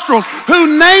nostrils,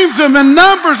 who names them and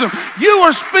numbers them. You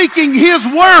are speaking his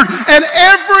word, and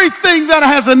everything that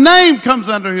has a name comes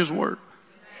under his word.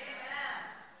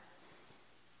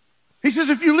 He says,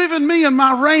 if you live in me and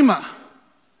my rhema,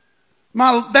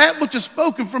 that which is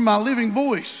spoken from my living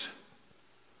voice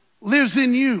lives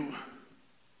in you.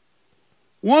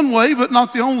 One way, but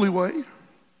not the only way,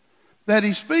 that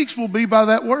he speaks will be by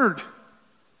that word.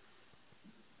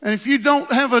 And if you don't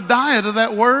have a diet of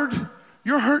that word,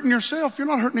 you're hurting yourself. You're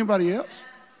not hurting anybody else.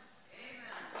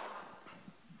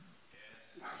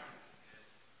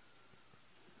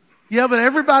 Yeah, but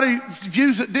everybody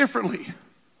views it differently.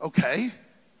 Okay.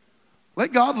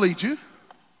 Let God lead you.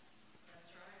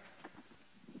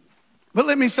 But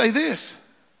let me say this.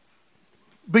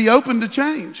 Be open to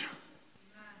change.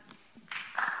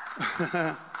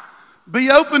 Be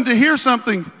open to hear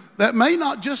something that may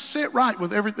not just sit right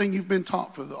with everything you've been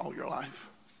taught for all your life.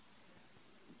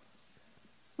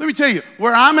 Let me tell you,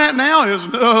 where I'm at now is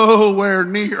nowhere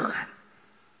near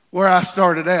where I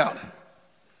started out.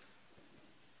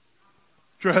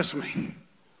 Trust me.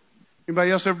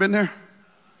 Anybody else ever been there?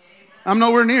 I'm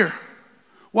nowhere near.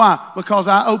 Why? Because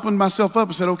I opened myself up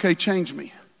and said, okay, change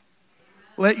me.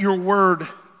 Let your word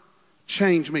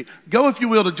change me. Go, if you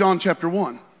will, to John chapter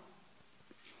 1.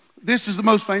 This is the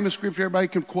most famous scripture. Everybody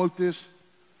can quote this.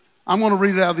 I'm going to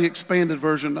read it out of the expanded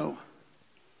version, though.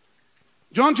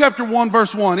 John chapter 1,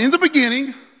 verse 1. In the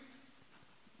beginning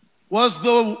was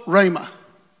the Rhema,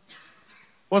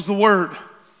 was the Word.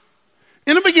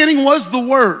 In the beginning was the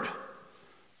Word.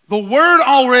 The Word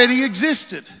already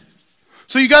existed.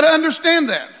 So you got to understand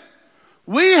that.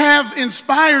 We have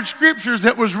inspired scriptures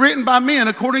that was written by men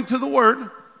according to the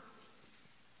Word.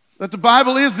 That the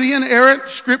Bible is the inerrant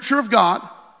scripture of God.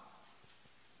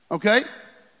 Okay?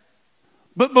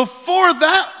 But before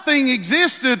that thing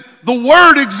existed, the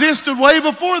Word existed way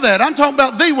before that. I'm talking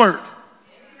about the Word.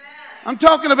 I'm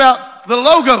talking about the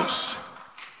Logos.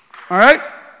 All right?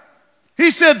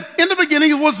 He said, in the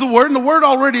beginning was the Word, and the Word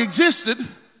already existed.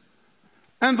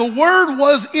 And the Word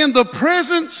was in the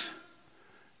presence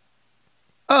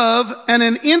of and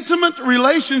an intimate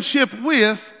relationship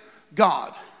with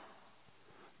God.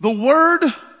 The Word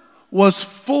was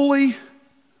fully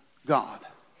God.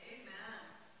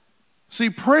 See,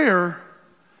 prayer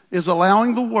is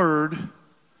allowing the Word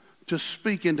to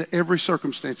speak into every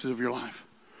circumstance of your life.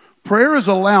 Prayer is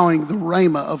allowing the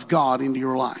rhema of God into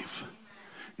your life.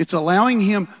 It's allowing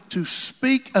Him to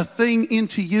speak a thing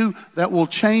into you that will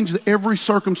change every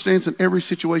circumstance and every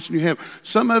situation you have.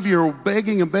 Some of you are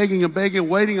begging and begging and begging,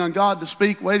 waiting on God to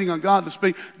speak, waiting on God to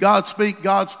speak. God speak,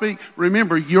 God speak.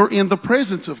 Remember, you're in the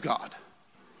presence of God.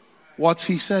 What's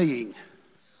He saying?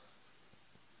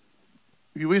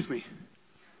 Are you with me?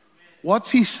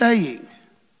 What's He saying?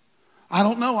 I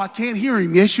don't know. I can't hear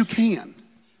Him. Yes, you can.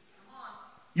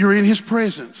 You're in His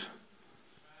presence.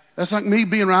 That's like me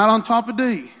being right on top of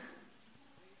D.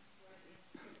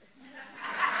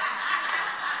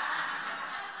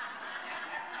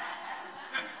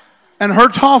 And her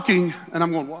talking, and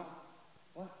I'm going, what?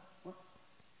 What?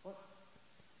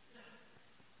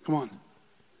 Come on.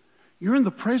 You're in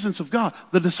the presence of God.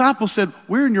 The disciples said,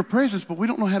 we're in your presence, but we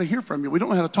don't know how to hear from you. We don't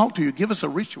know how to talk to you. Give us a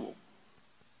ritual.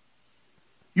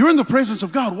 You're in the presence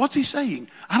of God. What's He saying?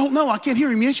 I don't know. I can't hear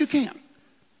Him. Yes, you can.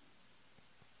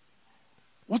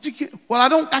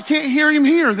 Well, I can't hear Him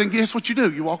here. Then guess what you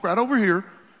do? You walk right over here.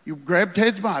 You grab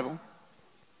Ted's Bible.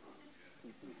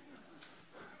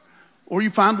 Or you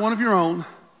find one of your own.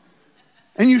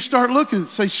 And you start looking.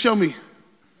 Say, show me.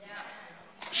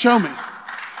 Show me.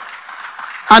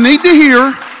 I need to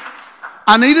hear.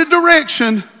 I need a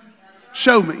direction.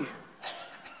 Show me.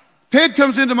 Ted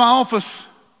comes into my office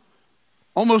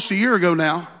almost a year ago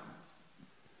now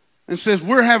and says,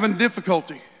 we're having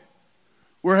difficulty.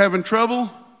 We're having trouble,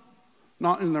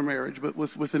 not in their marriage, but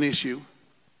with an issue.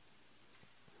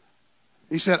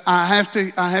 He said, I have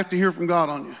to hear from God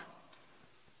on you.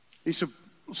 He said,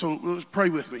 so let's pray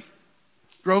with me.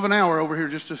 Drove an hour over here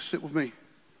just to sit with me.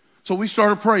 So we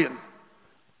started praying.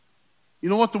 You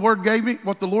know what the Word gave me?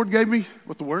 What the Lord gave me?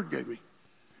 What the Word gave me?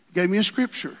 He gave me a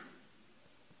scripture.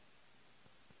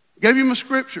 Gave him a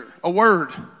scripture, a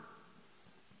word.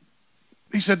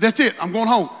 He said, that's it, I'm going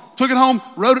home. Took it home,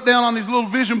 wrote it down on his little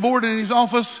vision board in his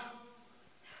office.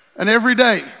 And every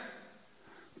day,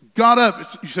 got up.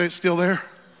 You say it's still there?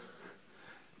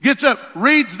 Gets up,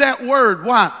 reads that word.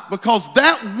 Why? Because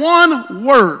that one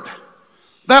word,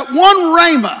 that one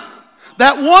rhema,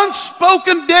 that one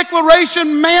spoken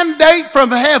declaration mandate from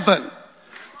heaven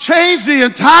changed the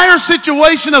entire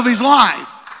situation of his life.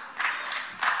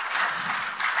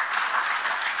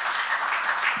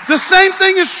 The same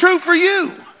thing is true for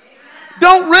you.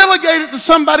 Don't relegate it to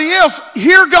somebody else.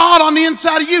 Hear God on the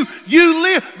inside of you. You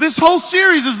live. This whole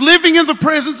series is living in the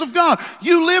presence of God.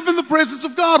 You live in the presence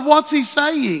of God. What's he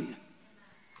saying?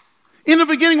 In the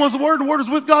beginning was the Word, and the Word was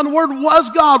with God, and the Word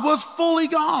was God, was fully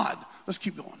God. Let's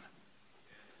keep going.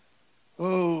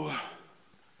 Oh.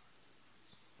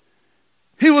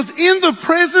 He was in the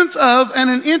presence of and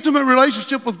an intimate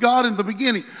relationship with God in the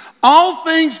beginning. All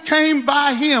things came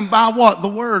by him. By what? The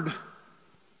Word.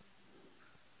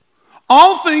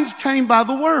 All things came by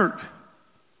the Word.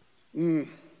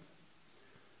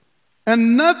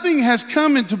 And nothing has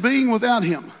come into being without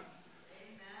him.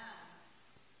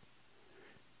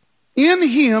 In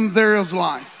him there is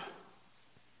life.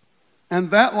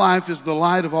 And that life is the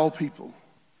light of all people.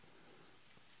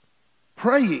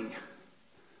 Praying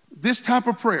this type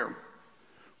of prayer,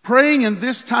 praying in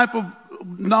this type of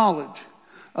knowledge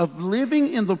of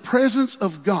living in the presence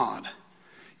of God,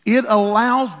 it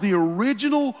allows the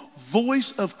original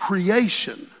voice of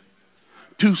creation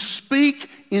to speak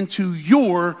into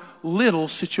your little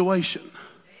situation.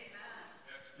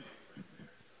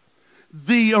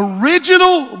 The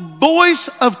original voice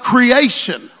of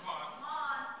creation.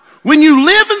 When you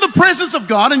live in the presence of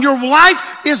God and your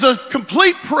life is a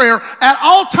complete prayer at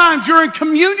all times, you're in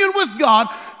communion with God,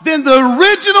 then the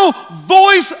original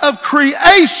voice of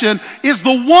creation is the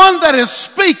one that is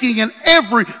speaking in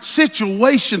every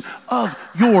situation of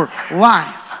your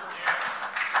life.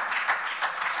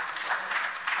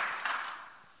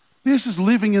 This is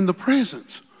living in the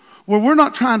presence, where we're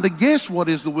not trying to guess what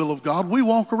is the will of God. We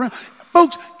walk around.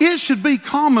 Folks, it should be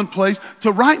commonplace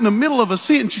to right in the middle of a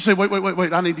sentence, you say,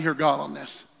 wait, I need to hear God on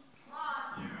this.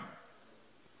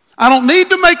 I don't need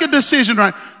to make a decision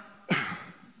right.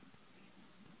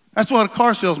 That's what a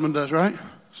car salesman does, right?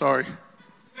 Sorry.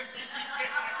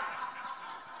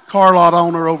 Car lot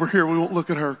owner over here, we won't look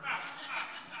at her.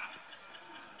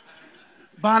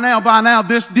 By now,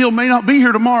 this deal may not be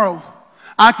here tomorrow.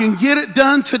 I can get it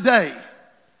done today.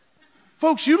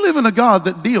 Folks, you live in a God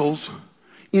that deals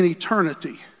in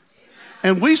eternity.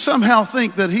 And we somehow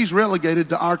think that he's relegated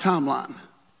to our timeline.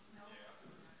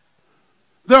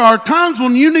 There are times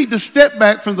when you need to step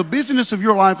back from the busyness of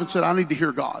your life and say, I need to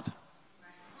hear God.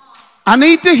 I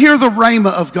need to hear the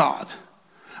rhema of God.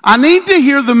 I need to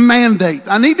hear the mandate.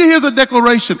 I need to hear the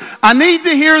declaration. I need to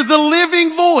hear the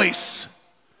living voice.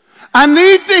 I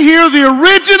need to hear the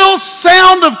original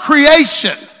sound of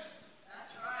creation.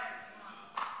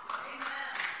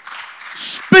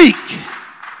 Speak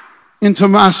into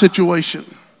my situation.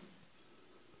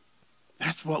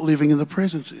 That's what living in the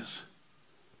presence is.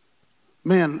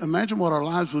 Man, imagine what our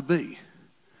lives would be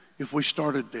if we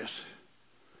started this.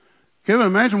 Kevin,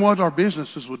 imagine what our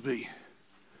businesses would be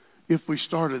if we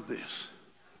started this.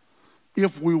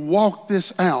 If we walked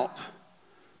this out.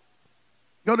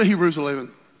 Go to Hebrews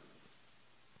 11.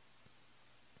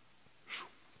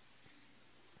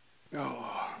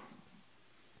 Oh.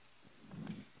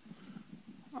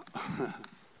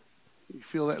 You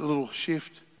feel that little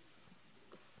shift?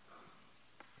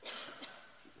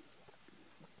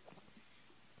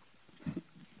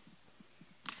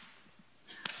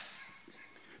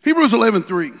 Hebrews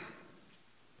 11:3.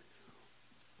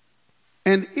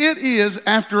 And it is,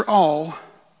 after all,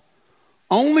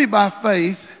 only by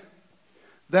faith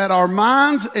that our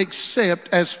minds accept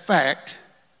as fact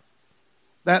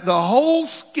that the whole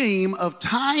scheme of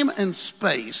time and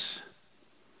space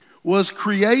was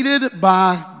created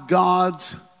by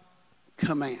God's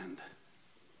command.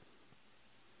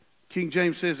 King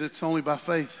James says it's only by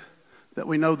faith that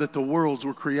we know that the worlds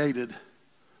were created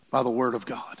by the Word of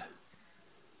God.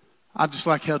 I just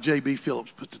like how J.B.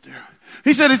 Phillips put it there.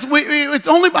 He said it's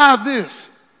only by this,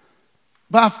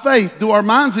 by faith, do our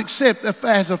minds accept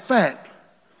as a fact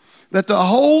that the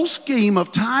whole scheme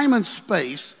of time and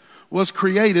space was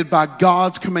created by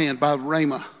God's command, by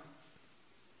Rhema.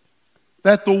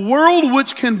 That the world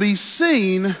which can be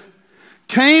seen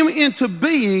came into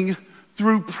being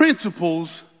through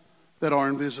principles that are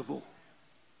invisible.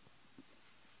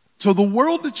 So the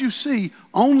world that you see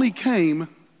only came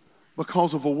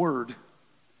because of a word.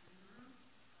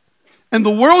 And the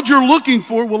world you're looking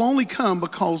for will only come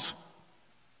because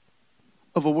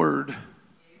of a word.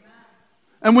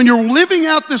 And when you're living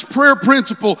out this prayer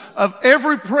principle of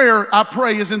every prayer I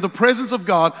pray is in the presence of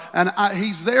God and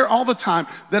He's there all the time,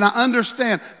 then I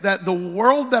understand that the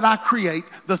world that I create,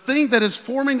 the thing that is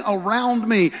forming around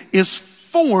me, is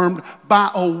formed by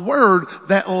a word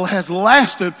that has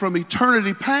lasted from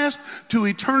eternity past to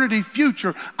eternity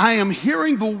future. I am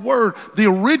hearing the word, the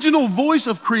original voice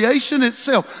of creation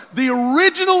itself. The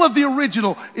original of the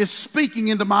original is speaking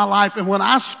into my life. And when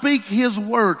I speak His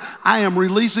word, I am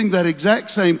releasing that exact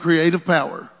same creative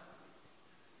power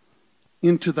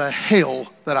into the hell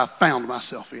that I found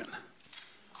myself in.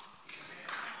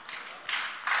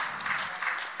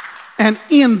 And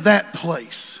in that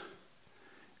place,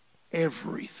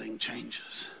 everything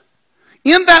changes.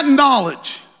 In that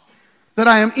knowledge that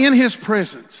I am in His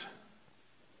presence.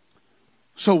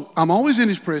 So I'm always in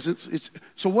His presence.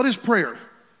 So what is prayer?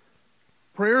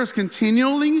 Prayer is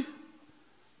continually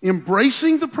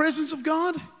embracing the presence of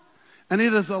God, and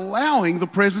it is allowing the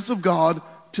presence of God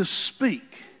to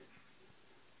speak.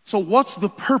 So what's the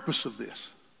purpose of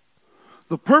this?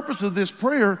 The purpose of this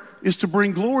prayer is to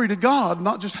bring glory to God,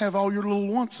 not just have all your little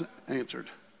wants answered.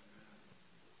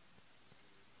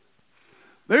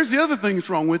 There's the other thing that's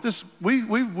wrong with this.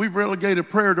 We've relegated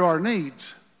prayer to our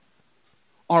needs,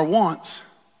 our wants,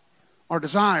 our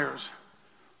desires.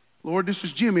 Lord, this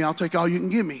is Jimmy. I'll take all you can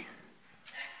give me.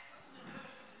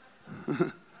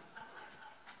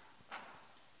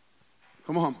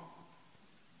 Come on.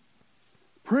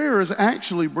 Prayer is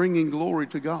actually bringing glory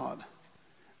to God.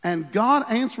 And God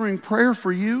answering prayer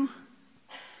for you.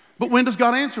 But when does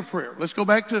God answer prayer? Let's go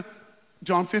back to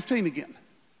John 15 again.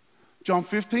 John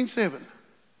 15:7.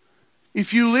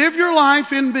 If you live your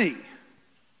life in me,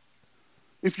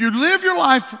 if you live your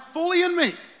life fully in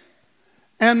me,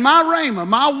 and my rhema,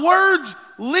 my words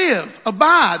live,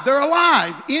 abide, they're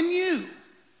alive in you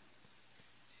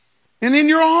and in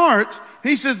your heart,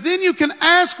 He says, then you can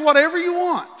ask whatever you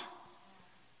want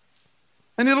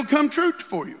and it'll come true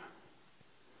for you.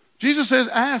 Jesus says,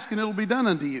 ask and it'll be done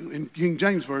unto you in King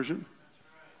James Version.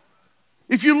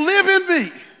 If you live in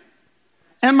me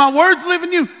and my words live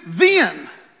in you, then.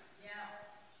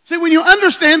 See, when you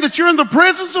understand that you're in the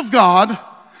presence of God,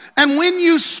 and when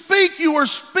you speak, you are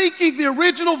speaking the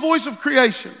original voice of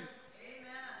creation.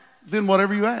 Amen. Then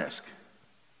whatever you ask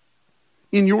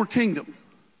in your kingdom.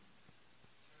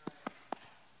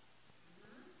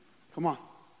 Come on.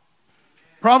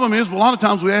 Problem is, a lot of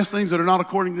times we ask things that are not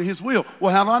according to His will.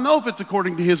 Well, how do I know if it's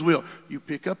according to His will? You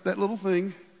pick up that little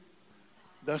thing,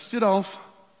 dust it off,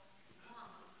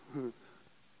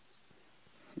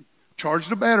 charge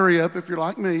the battery up if you're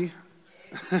like me.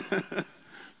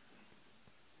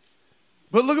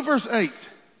 But look at verse 8.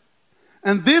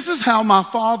 And this is how my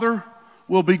Father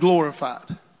will be glorified.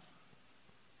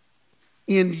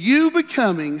 In you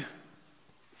becoming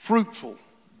fruitful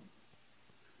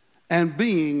and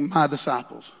being my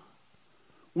disciples.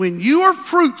 When you are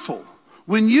fruitful,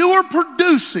 when you are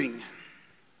producing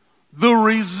the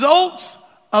results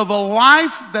of a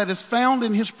life that is found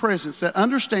in His presence, that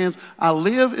understands I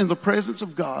live in the presence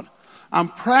of God. I'm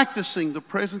practicing the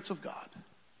presence of God.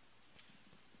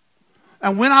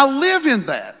 And when I live in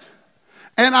that,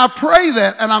 and I pray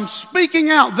that, and I'm speaking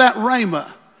out that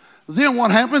rhema, then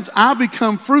what happens? I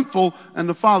become fruitful, and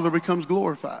the Father becomes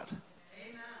glorified.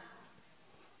 Amen.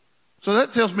 So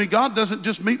that tells me God doesn't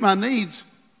just meet my needs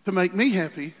to make me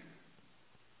happy.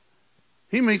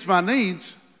 He meets my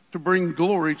needs to bring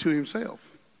glory to Himself.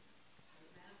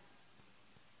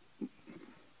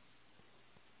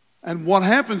 And what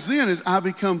happens then is I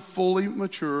become fully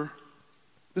mature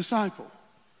disciple.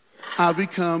 I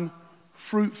become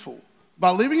fruitful.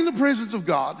 By living in the presence of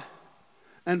God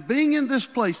and being in this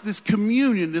place, this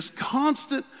communion, this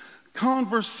constant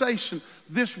conversation,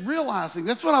 this realizing.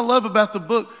 That's what I love about the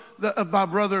book by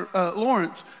Brother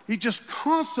Lawrence. He just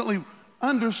constantly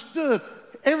understood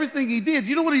everything he did.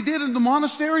 You know what he did in the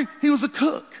monastery? He was a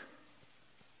cook.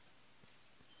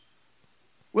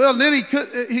 Well, then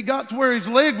he got to where his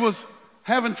leg was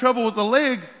having trouble with the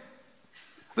leg.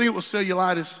 I think it was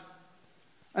cellulitis.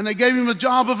 And they gave him the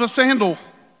job of a sandal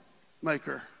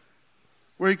maker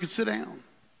where he could sit down.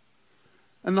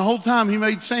 And the whole time he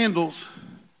made sandals,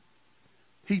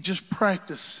 he just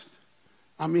practiced.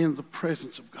 I'm in the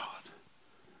presence of God.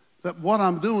 That what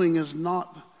I'm doing is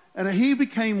not... And he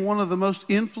became one of the most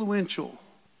influential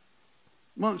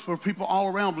monks where people all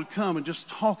around would come and just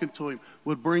talking to him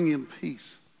would bring him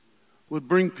peace, would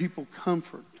bring people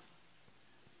comfort.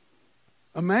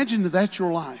 Imagine that that's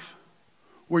your life,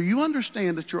 where you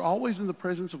understand that you're always in the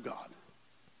presence of God.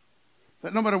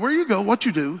 That no matter where you go, what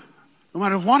you do, no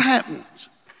matter what happens,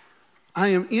 I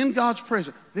am in God's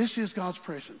presence. This is God's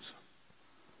presence.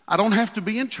 I don't have to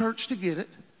be in church to get it.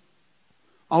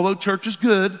 Although church is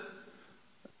good.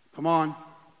 Come on.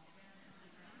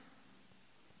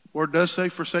 Word does say,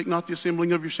 forsake not the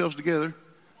assembling of yourselves together.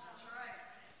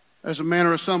 As a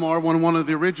manner of some are, one of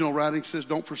the original writings says,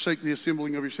 don't forsake the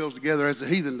assembling of yourselves together as the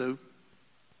heathen do.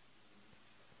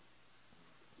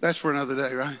 That's for another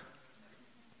day, right?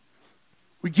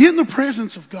 We get in the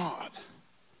presence of God.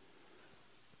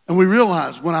 And we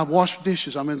realize when I wash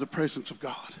dishes, I'm in the presence of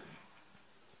God.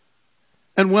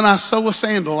 And when I sew a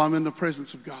sandal, I'm in the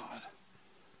presence of God.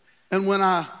 And when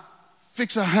I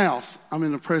fix a house, I'm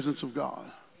in the presence of God.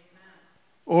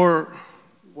 Or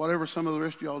whatever some of the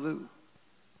rest of y'all do.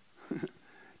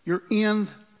 You're in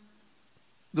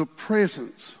the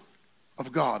presence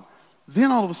of God.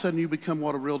 Then all of a sudden you become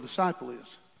what a real disciple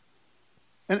is.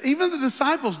 And even the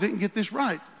disciples didn't get this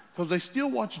right because they still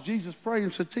watched Jesus pray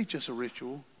and said, teach us a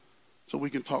ritual so we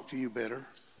can talk to you better.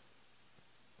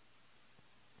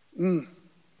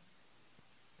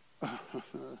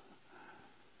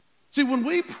 See, when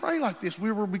we pray like this,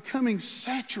 we were becoming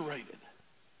saturated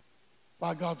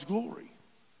by God's glory,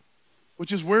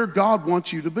 which is where God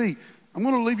wants you to be. I'm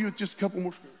going to leave you with just a couple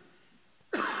more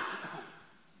scriptures.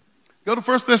 Go to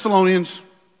 1 Thessalonians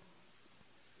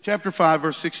chapter 5,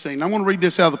 verse 16. I'm going to read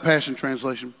this out of the Passion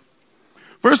Translation.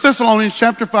 1 Thessalonians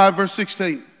chapter 5, verse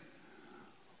 16.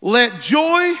 Let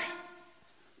joy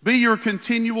be your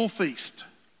continual feast.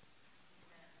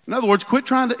 In other words, quit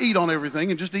trying to eat on everything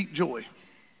and just eat joy.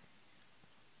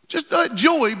 Just let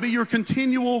joy be your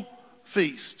continual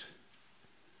feast.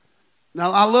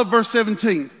 Now, I love verse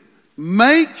 17.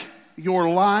 Make your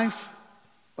life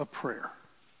a prayer.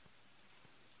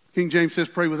 King James says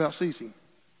pray without ceasing.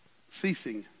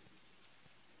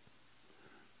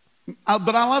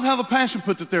 But I love how the Passion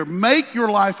puts it there. Make your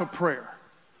life a prayer.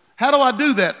 How do I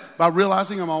do that? By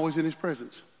realizing I'm always in His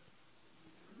presence.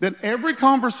 Then every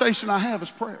conversation I have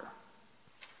is prayer.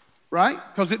 Right?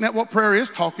 Because isn't that what prayer is?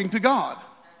 Talking to God.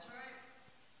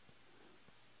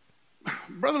 That's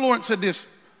right. Brother Lawrence said this.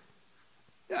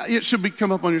 It should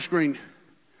come up on your screen.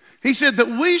 He said that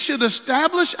we should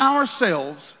establish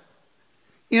ourselves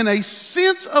in a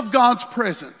sense of God's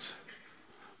presence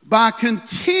by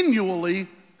continually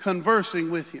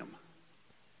conversing with Him.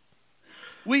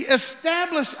 We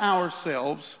establish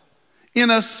ourselves in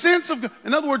a sense of God.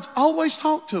 In other words, always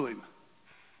talk to Him.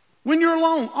 When you're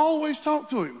alone, always talk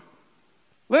to Him.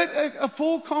 Let a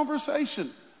full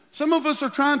conversation. Some of us are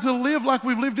trying to live like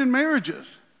we've lived in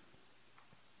marriages.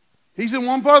 He's in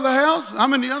one part of the house,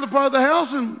 I'm in the other part of the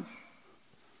house, and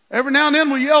every now and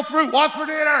then we yell through, what's for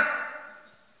dinner?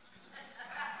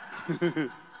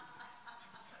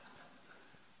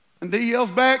 And Dee yells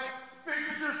back, fix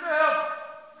it yourself.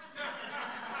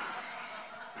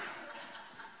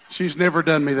 She's never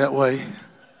done me that way.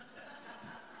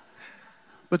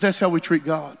 But that's how we treat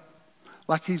God.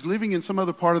 Like He's living in some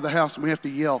other part of the house and we have to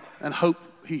yell and hope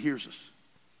He hears us.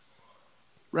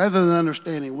 Rather than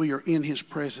understanding we are in His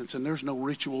presence and there's no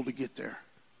ritual to get there.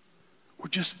 We're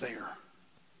just there.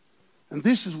 And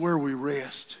this is where we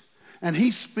rest. And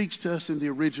He speaks to us in the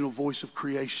original voice of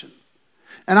creation.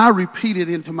 And I repeat it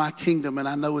into my kingdom, and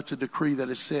I know it's a decree that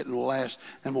is set and will last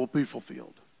and will be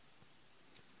fulfilled.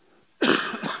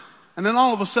 And then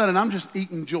all of a sudden, I'm just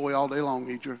eating joy all day long,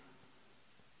 Idra.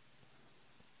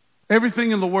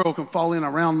 Everything in the world can fall in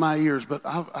around my ears, but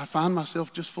I find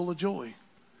myself just full of joy.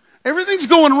 Everything's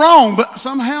going wrong, but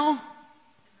somehow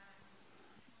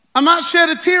I might shed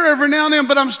a tear every now and then,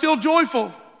 but I'm still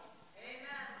joyful.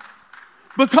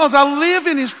 Because I live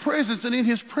in His presence, and in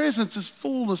His presence is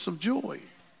fullness of joy.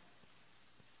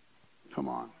 Come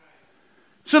on.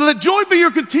 So let joy be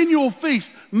your continual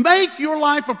feast. Make your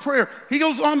life a prayer. He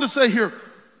goes on to say here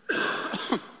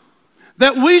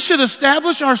that we should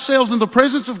establish ourselves in the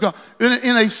presence of God,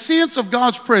 in a sense of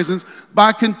God's presence,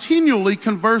 by continually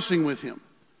conversing with Him.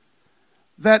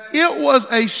 That it was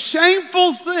a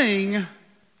shameful thing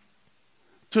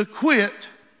to quit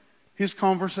His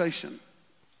conversation.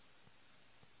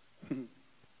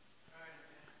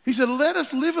 He said, let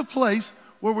us live a place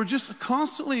where we're just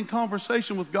constantly in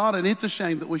conversation with God, and it's a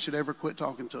shame that we should ever quit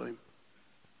talking to Him.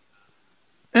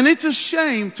 And it's a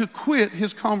shame to quit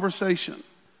His conversation.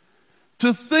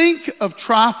 To think of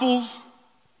trifles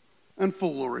and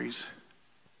fooleries.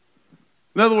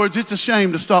 In other words, it's a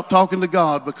shame to stop talking to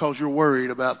God because you're worried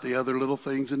about the other little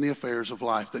things and the affairs of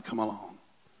life that come along.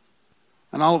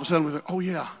 And all of a sudden we think, oh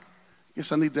yeah,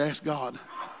 guess I need to ask God.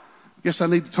 Guess I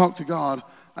need to talk to God.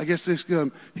 I guess this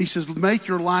good. He says, make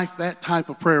your life that type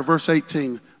of prayer. Verse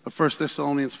 18 of 1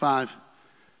 Thessalonians 5.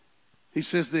 He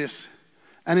says this,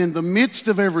 and in the midst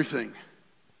of everything,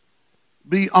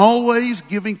 be always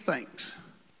giving thanks.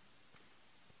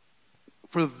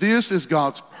 For this is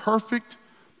God's perfect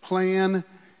plan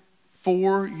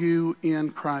for you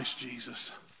in Christ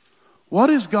Jesus. What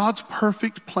is God's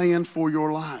perfect plan for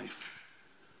your life?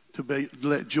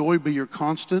 Let joy be your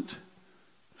constant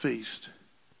feast.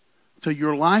 Till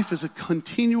your life is a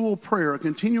continual prayer, a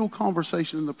continual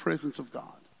conversation in the presence of God.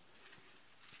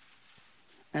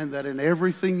 And that in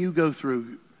everything you go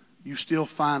through, you still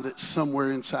find it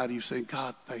somewhere inside of you saying,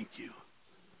 God, thank you.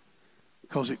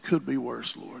 Because it could be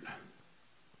worse, Lord.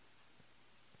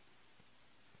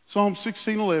 Psalm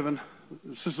 16:11.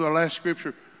 This is our last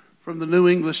scripture from the New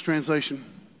English translation.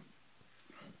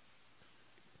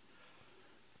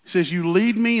 It says, you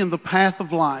lead me in the path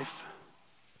of life,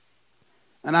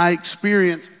 and I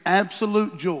experience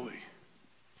absolute joy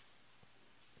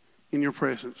in your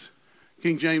presence.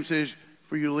 King James says,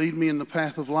 for you lead me in the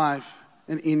path of life,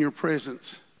 and in your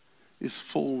presence is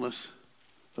fullness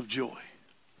of joy.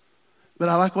 But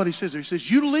I like what he says there. He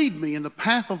says, you lead me in the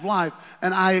path of life,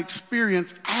 and I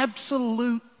experience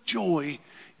absolute joy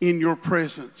in your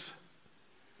presence.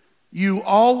 You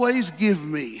always give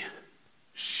me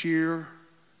sheer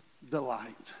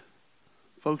delight.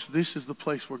 Folks, this is the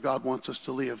place where God wants us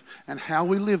to live. And how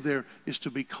we live there is to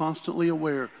be constantly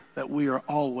aware that we are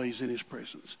always in his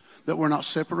presence. That we're not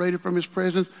separated from his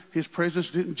presence. His presence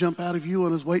didn't jump out of you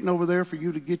and is waiting over there for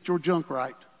you to get your junk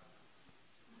right.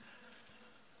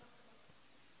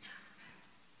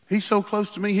 He's so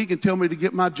close to me, he can tell me to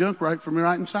get my junk right from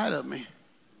right inside of me.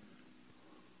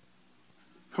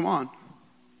 Come on.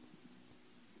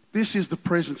 This is the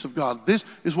presence of God. This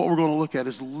is what we're going to look at,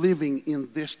 is living in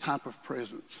this type of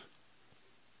presence.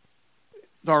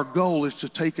 Our goal is to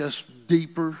take us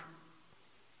deeper.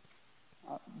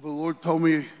 The Lord told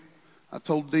me, I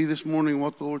told Dee this morning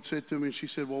what the Lord said to me, and she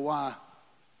said, well, why? I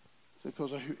said,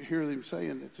 because I hear them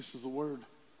saying that this is the word.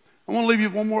 I want to leave you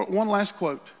one last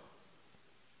quote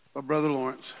by Brother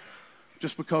Lawrence.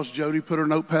 Just because Jody put her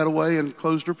notepad away and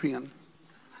closed her pen.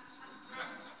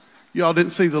 Y'all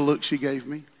didn't see the look she gave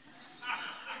me.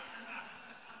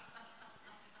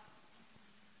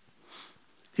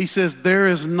 He says, there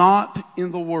is not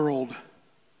in the world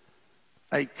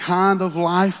a kind of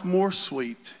life more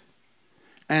sweet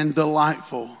and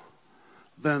delightful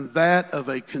than that of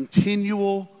a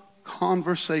continual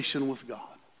conversation with God.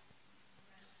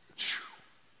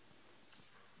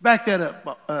 Back that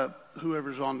up,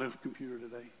 whoever's on the computer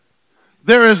today.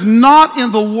 There is not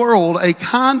in the world a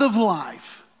kind of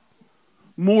life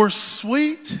more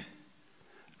sweet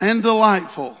and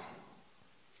delightful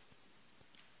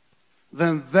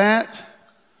than that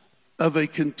of a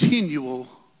continual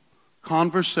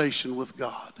conversation with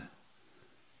God.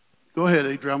 Go ahead,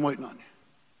 Adrian, I'm waiting on you.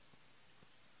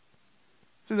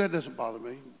 See, that doesn't bother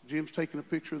me. Jim's taking a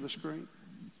picture of the screen.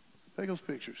 Take those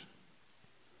pictures.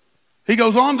 He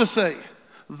goes on to say,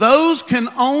 those can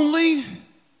only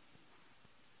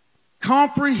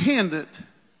comprehend it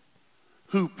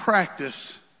who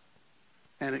practice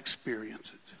and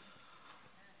experience it.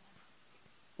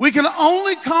 We can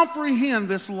only comprehend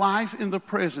this life in the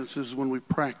presences when we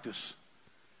practice.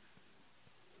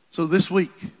 So this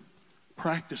week,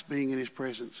 practice being in his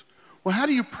presence. Well, how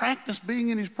do you practice being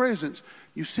in his presence?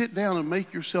 You sit down and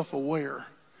make yourself aware.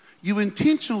 You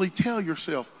intentionally tell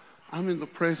yourself, I'm in the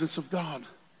presence of God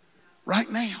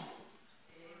right now.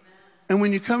 And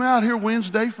when you come out here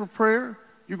Wednesday for prayer,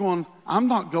 you're going, I'm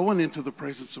not going into the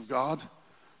presence of God.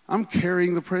 I'm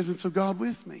carrying the presence of God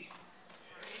with me.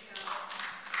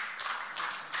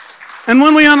 And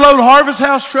when we unload Harvest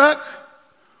House truck,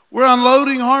 we're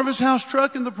unloading Harvest House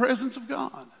truck in the presence of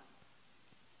God.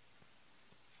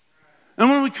 And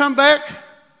when we come back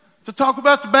to talk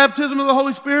about the baptism of the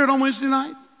Holy Spirit on Wednesday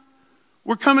night,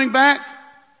 we're coming back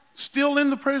still in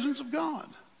the presence of God.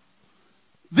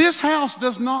 This house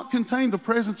does not contain the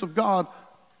presence of God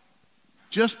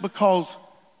just because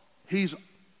he's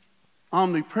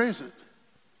omnipresent.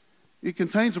 It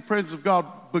contains the presence of God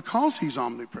because he's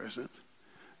omnipresent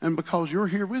and because you're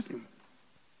here with him.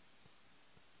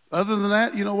 Other than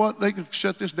that, you know what? They could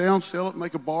shut this down, sell it,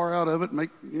 make a bar out of it, they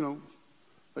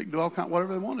can do all kind,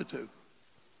 whatever they wanted to.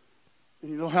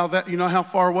 And you know how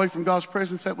far away from God's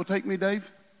presence that will take me,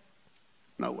 Dave?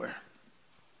 Nowhere.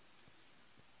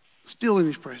 Still in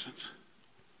his presence.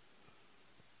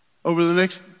 Over the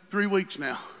next 3 weeks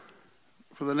now,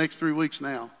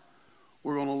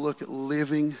 we're going to look at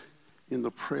living in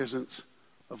the presence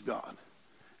of God.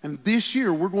 And this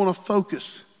year, we're going to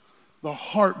focus the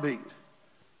heartbeat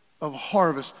of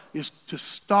Harvest is to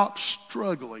stop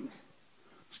struggling.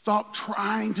 Stop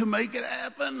trying to make it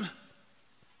happen.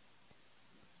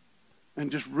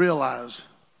 And just realize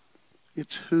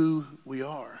it's who we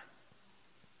are.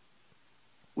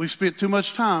 We spent too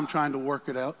much time trying to work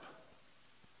it out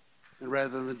and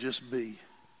rather than just be.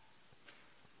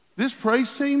 This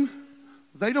praise team,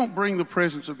 they don't bring the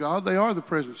presence of God. They are the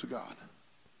presence of God.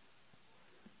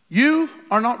 You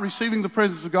are not receiving the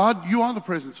presence of God. You are the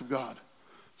presence of God.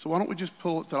 So why don't we just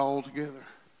pull it all together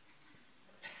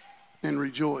and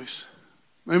rejoice?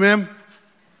 Amen.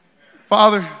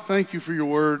 Father, thank you for your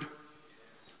word.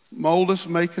 Mold us,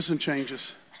 make us, and change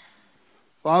us.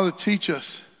 Father, teach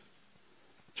us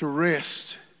to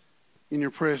rest in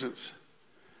your presence.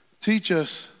 Teach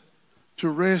us to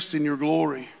rest in your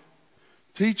glory.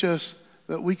 Teach us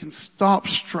that we can stop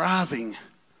striving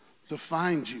to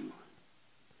find you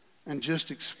and just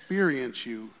experience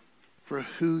you for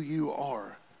who you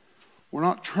are. We're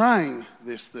not trying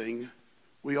this thing.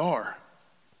 We are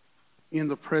in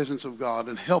the presence of God,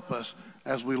 and help us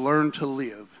as we learn to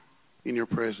live in your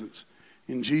presence.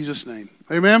 In Jesus' name,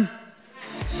 amen.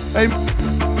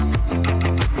 Amen.